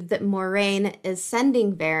argued that Moiraine is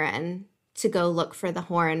sending Varen to go look for the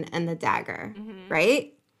horn and the dagger,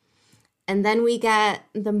 right? And then we get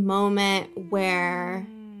the moment where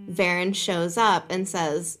Varen shows up and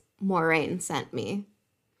says, Moiraine sent me.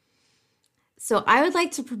 So I would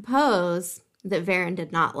like to propose that Varen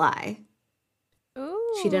did not lie.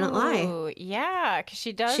 Ooh, She didn't lie. Yeah, because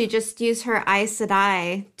she does. She just used her Aes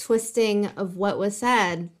Sedai twisting of what was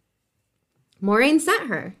said. Moiraine sent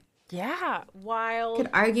her. Yeah, wild. Could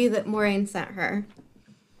argue that Moiraine sent her.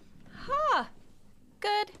 Huh.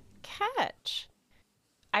 Good catch.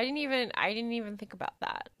 I didn't even think about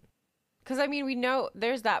that. Because, I mean, we know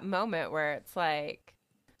there's that moment where it's like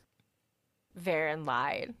Varen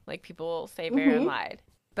lied. Like, people say Varen lied.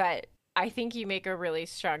 But I think you make a really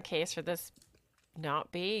strong case for this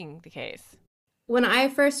not being the case. When I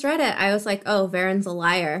first read it, I was like, oh, Varen's a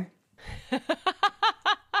liar.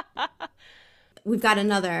 We've got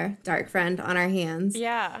another dark friend on our hands.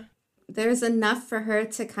 Yeah. There's enough for her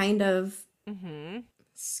to kind of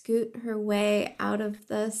scoot her way out of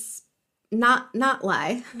this not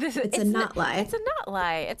lie. It's a not lie. It's a not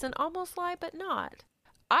lie. It's an almost lie, but not.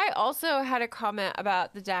 I also had a comment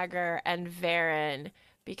about the dagger and Varen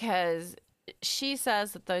because she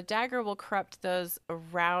says that the dagger will corrupt those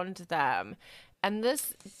around them. And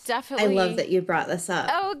this definitely... I love that you brought this up.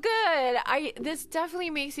 Oh, good. This definitely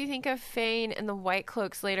makes you think of Fane and the White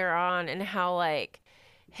Cloaks later on and how, like,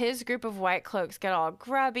 his group of White Cloaks get all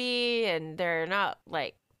grubby and they're not,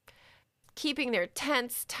 like, keeping their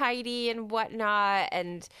tents tidy and whatnot.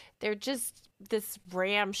 And they're just this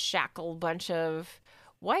ramshackle bunch of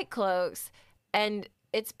White Cloaks. And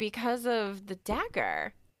it's because of the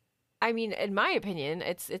dagger. I mean, in my opinion,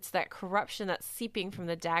 it's that corruption that's seeping from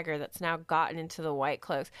the dagger that's now gotten into the White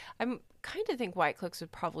Cloaks. I kind of think White Cloaks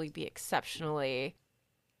would probably be exceptionally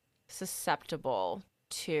susceptible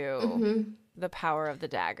to the power of the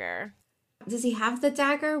dagger. Does he have the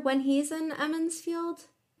dagger when he's in Emond's Field?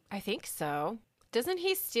 I think so. Doesn't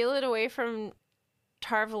he steal it away from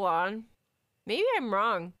Tar-Valon? Maybe I'm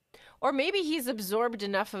wrong. Or maybe he's absorbed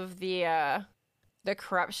enough of the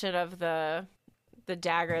corruption of the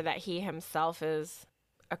dagger that he himself is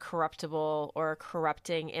a corruptible or a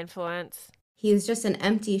corrupting influence. He was just an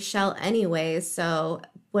empty shell anyway, so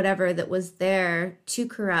whatever that was there to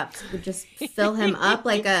corrupt would just fill him up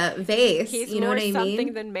like a vase. He's you know more what I something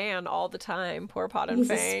mean? than man all the time. Poor Podden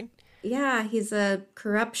Fane. He's a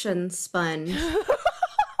corruption sponge.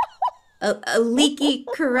 a leaky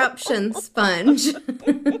corruption sponge.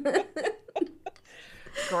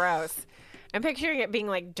 Gross. I'm picturing it being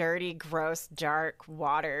like dirty, gross, dark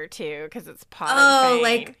water too, because it's Podden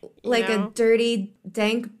Fane. like a dirty,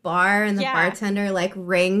 dank bar, and the bartender like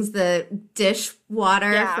wrings the dish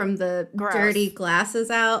water from the dirty glasses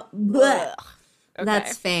out. Blech. Okay.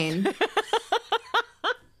 That's Fane.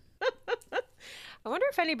 I wonder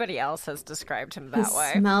if anybody else has described him that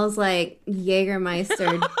way. Smells like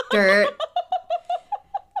Jägermeister dirt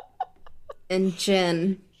and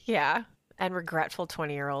gin. Yeah, and regretful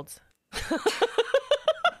 20-year-olds.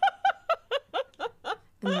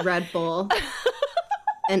 And Red Bull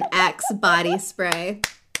and Axe body spray.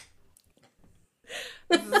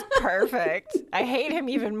 This is perfect. I hate him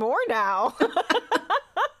even more now.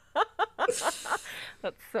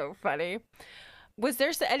 That's so funny. Was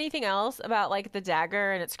there anything else about like the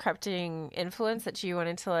dagger and its corrupting influence that you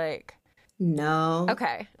wanted to like? No.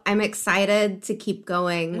 Okay. I'm excited to keep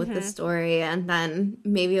going with the story, and then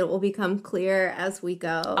maybe it will become clear as we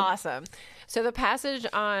go. Awesome. So the passage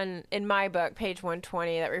in my book, page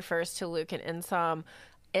 120, that refers to Luke and Isam,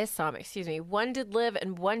 one did live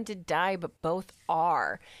and one did die, but both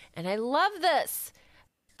are. And I love this.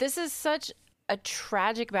 This is such a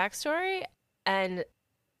tragic backstory, and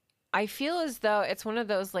I feel as though it's one of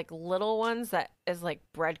those like little ones that is like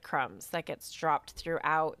breadcrumbs that gets dropped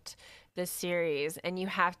throughout the series, and you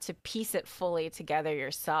have to piece it fully together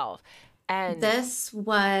yourself. And this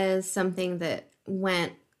was something that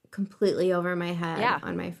went completely over my head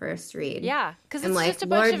on my first read. Yeah, because it's like, just a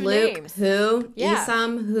bunch Lord of Luke, names. Who? Yeah.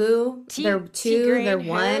 Isam, who? They're two, they're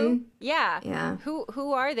one. Yeah. Yeah.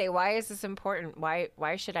 Who are they? Why is this important?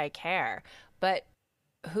 Why should I care? But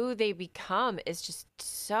who they become is just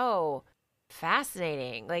so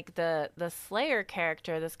fascinating. Like the Slayer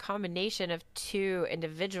character, this combination of two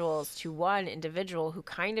individuals to one individual who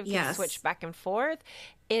kind of can switch back and forth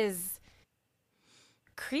is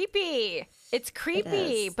creepy. It's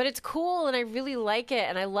creepy, but it's cool, and I really like it,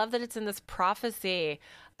 and I love that it's in this prophecy.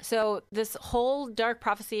 So this whole dark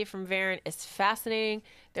prophecy from Varen is fascinating.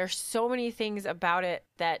 There's so many things about it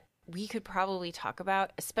that we could probably talk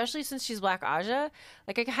about, especially since she's Black Aja.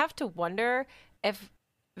 Like, I have to wonder if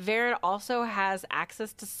Varen also has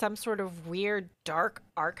access to some sort of weird dark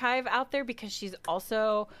archive out there because she's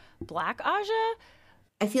also Black Aja.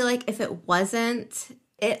 I feel like if it wasn't,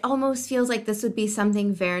 it almost feels like this would be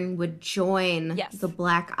something Varen would join the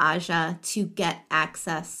Black Aja to get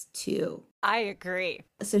access to. I agree.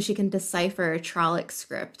 So she can decipher a Trolloc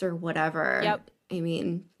script or whatever. Yep. I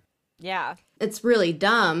mean, yeah. It's really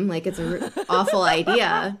dumb. Like, it's an awful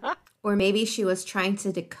idea. Or maybe she was trying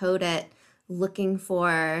to decode it, looking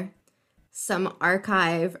for some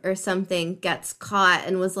archive or something gets caught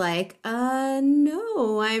and was like,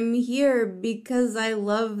 no, I'm here because I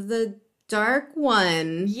love the Dark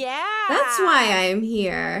One. Yeah. That's why I'm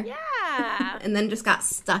here. Yeah. And then just got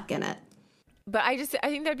stuck in it. But I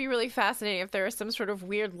think that'd be really fascinating if there was some sort of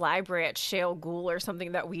weird library at Shale Ghul or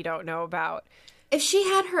something that we don't know about. If she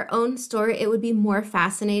had her own story, it would be more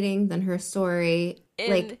fascinating than her story,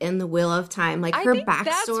 in the Wheel of Time. Like, her backstory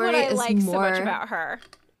that's what I is like more... so much about her.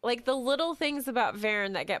 Like, the little things about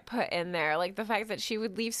Varen that get put in there. Like, the fact that she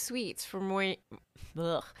would leave sweets for Moraine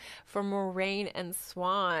and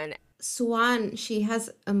Swan. Swan, she has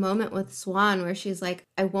a moment with Swan where she's like,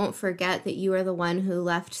 I won't forget that you are the one who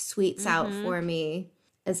left sweets out for me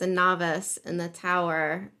as a novice in the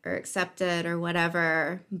tower, or accepted or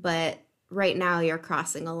whatever, but right now you're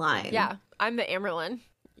crossing a line. Yeah, I'm the Amyrlin.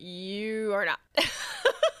 You are not.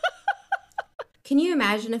 Can you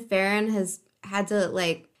imagine if Varen has had to,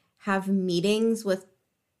 like, have meetings with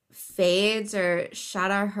Fades or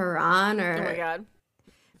Shadar Haran, or Oh my god.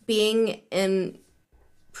 being in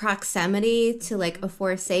proximity to, like, a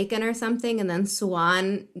Forsaken or something, and then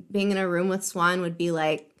Swan, being in a room with Swan would be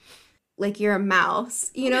like you're a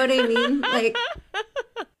mouse. You know what I mean? Like,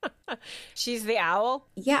 she's the owl?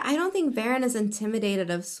 yeah, I don't think Varen is intimidated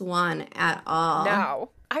of Swan at all. No.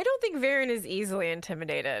 I don't think Varen is easily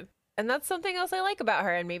intimidated. And that's something else I like about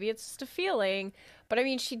her, and maybe it's just a feeling. But I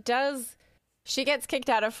mean, she gets kicked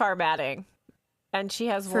out of Farmatting, and she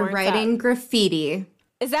has For warrants writing up. graffiti.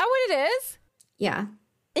 Is that what it is? Yeah.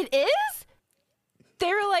 It is?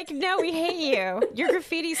 They were like, no, we hate you. Your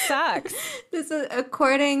graffiti sucks. This is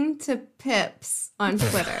according to Pips on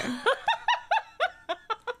Twitter.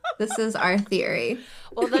 This is our theory.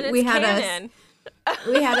 Well, then it's we had canon.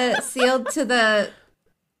 We had it sealed to the...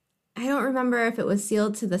 I don't remember if it was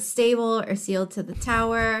sealed to the stable or sealed to the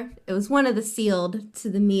tower. It was one of the sealed to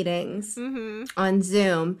the meetings on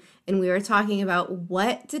Zoom. And we were talking about,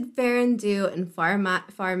 what did Varen do in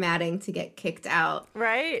Farmatting to get kicked out?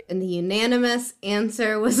 Right? And the unanimous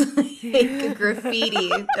answer was like graffiti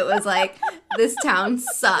that was like, this town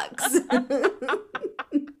sucks.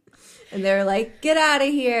 And they were like, get out of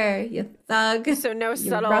here, you thug. So no you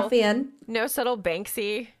subtle ruffian. No subtle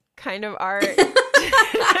Banksy kind of art.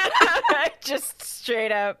 Just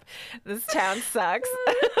straight up, this town sucks.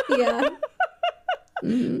 Yeah.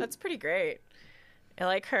 That's pretty great. I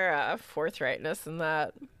like her forthrightness in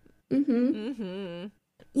that. You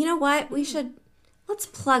know what? Let's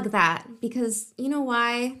plug that, because you know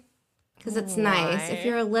why? Because it's nice. If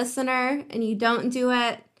you're a listener and you don't do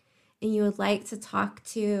it, and you would like to talk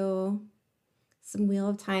to some Wheel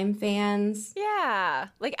of Time fans. Yeah.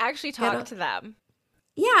 Like, actually talk to them.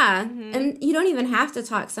 Yeah. And you don't even have to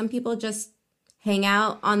talk. Some people just hang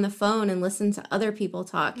out on the phone and listen to other people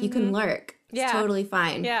talk. You can lurk. It's totally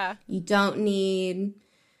fine. Yeah. You don't even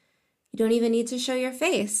need to show your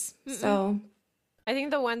face. So I think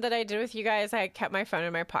the one that I did with you guys, I kept my phone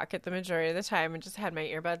in my pocket the majority of the time and just had my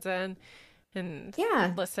earbuds in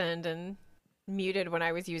and listened and muted when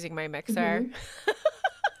I was using my mixer.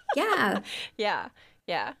 yeah.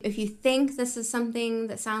 Yeah. If you think this is something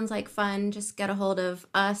that sounds like fun, just get a hold of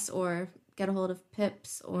us or get a hold of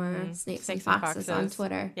Pips or Snakes and Foxes on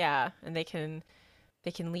Twitter. Yeah, and they can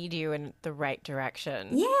lead you in the right direction.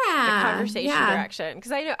 Yeah. The conversation direction.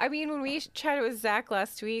 Because when we chatted with Zach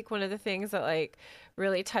last week, one of the things that like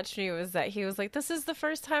really touched me was that he was like, this is the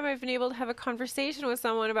first time I've been able to have a conversation with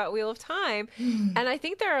someone about Wheel of Time. And I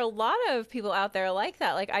think there are a lot of people out there like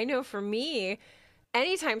that. Like, I know for me,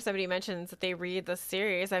 anytime somebody mentions that they read the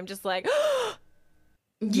series, I'm just like,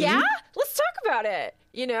 yeah, let's talk about it,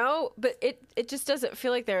 you know? But it just doesn't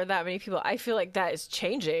feel like there are that many people. I feel like that is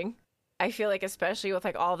changing. I feel like, especially with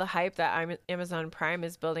like all the hype that Amazon Prime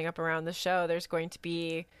is building up around the show, there's going to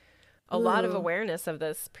be a lot of awareness of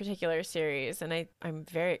this particular series. And I'm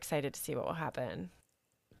very excited to see what will happen.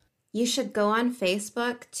 You should go on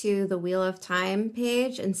Facebook to the Wheel of Time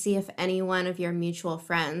page and see if any one of your mutual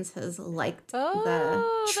friends has liked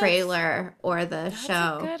the trailer or the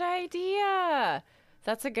show. That's a good idea.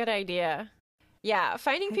 That's a good idea. Yeah,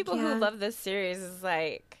 finding people who love this series is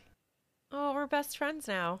like, oh, we're best friends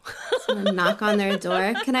now. Someone knock on their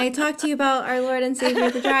door. Can I talk to you about our Lord and Savior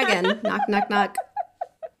the Dragon? Knock, knock, knock.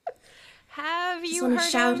 Have you heard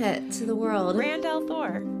shout of it to the world? Rand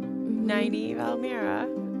al'Thor, Nynaeve Almira,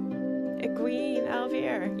 Egwene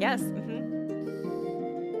Al'Vere. Yes.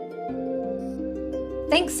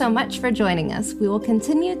 Thanks so much for joining us. We will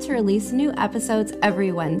continue to release new episodes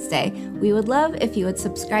every Wednesday. We would love if you would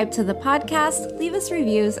subscribe to the podcast, leave us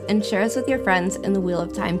reviews, and share us with your friends in the Wheel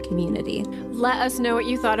of Time community. Let us know what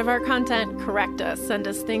you thought of our content. Correct us. Send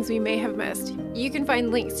us things we may have missed. You can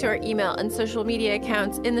find links to our email and social media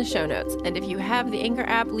accounts in the show notes. And if you have the Anchor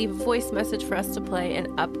app, leave a voice message for us to play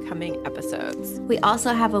in upcoming episodes. We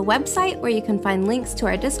also have a website where you can find links to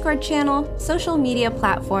our Discord channel, social media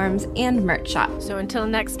platforms, and merch shop. So until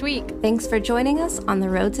next week, Thanks for joining us on the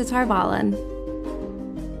road to Tar Valon.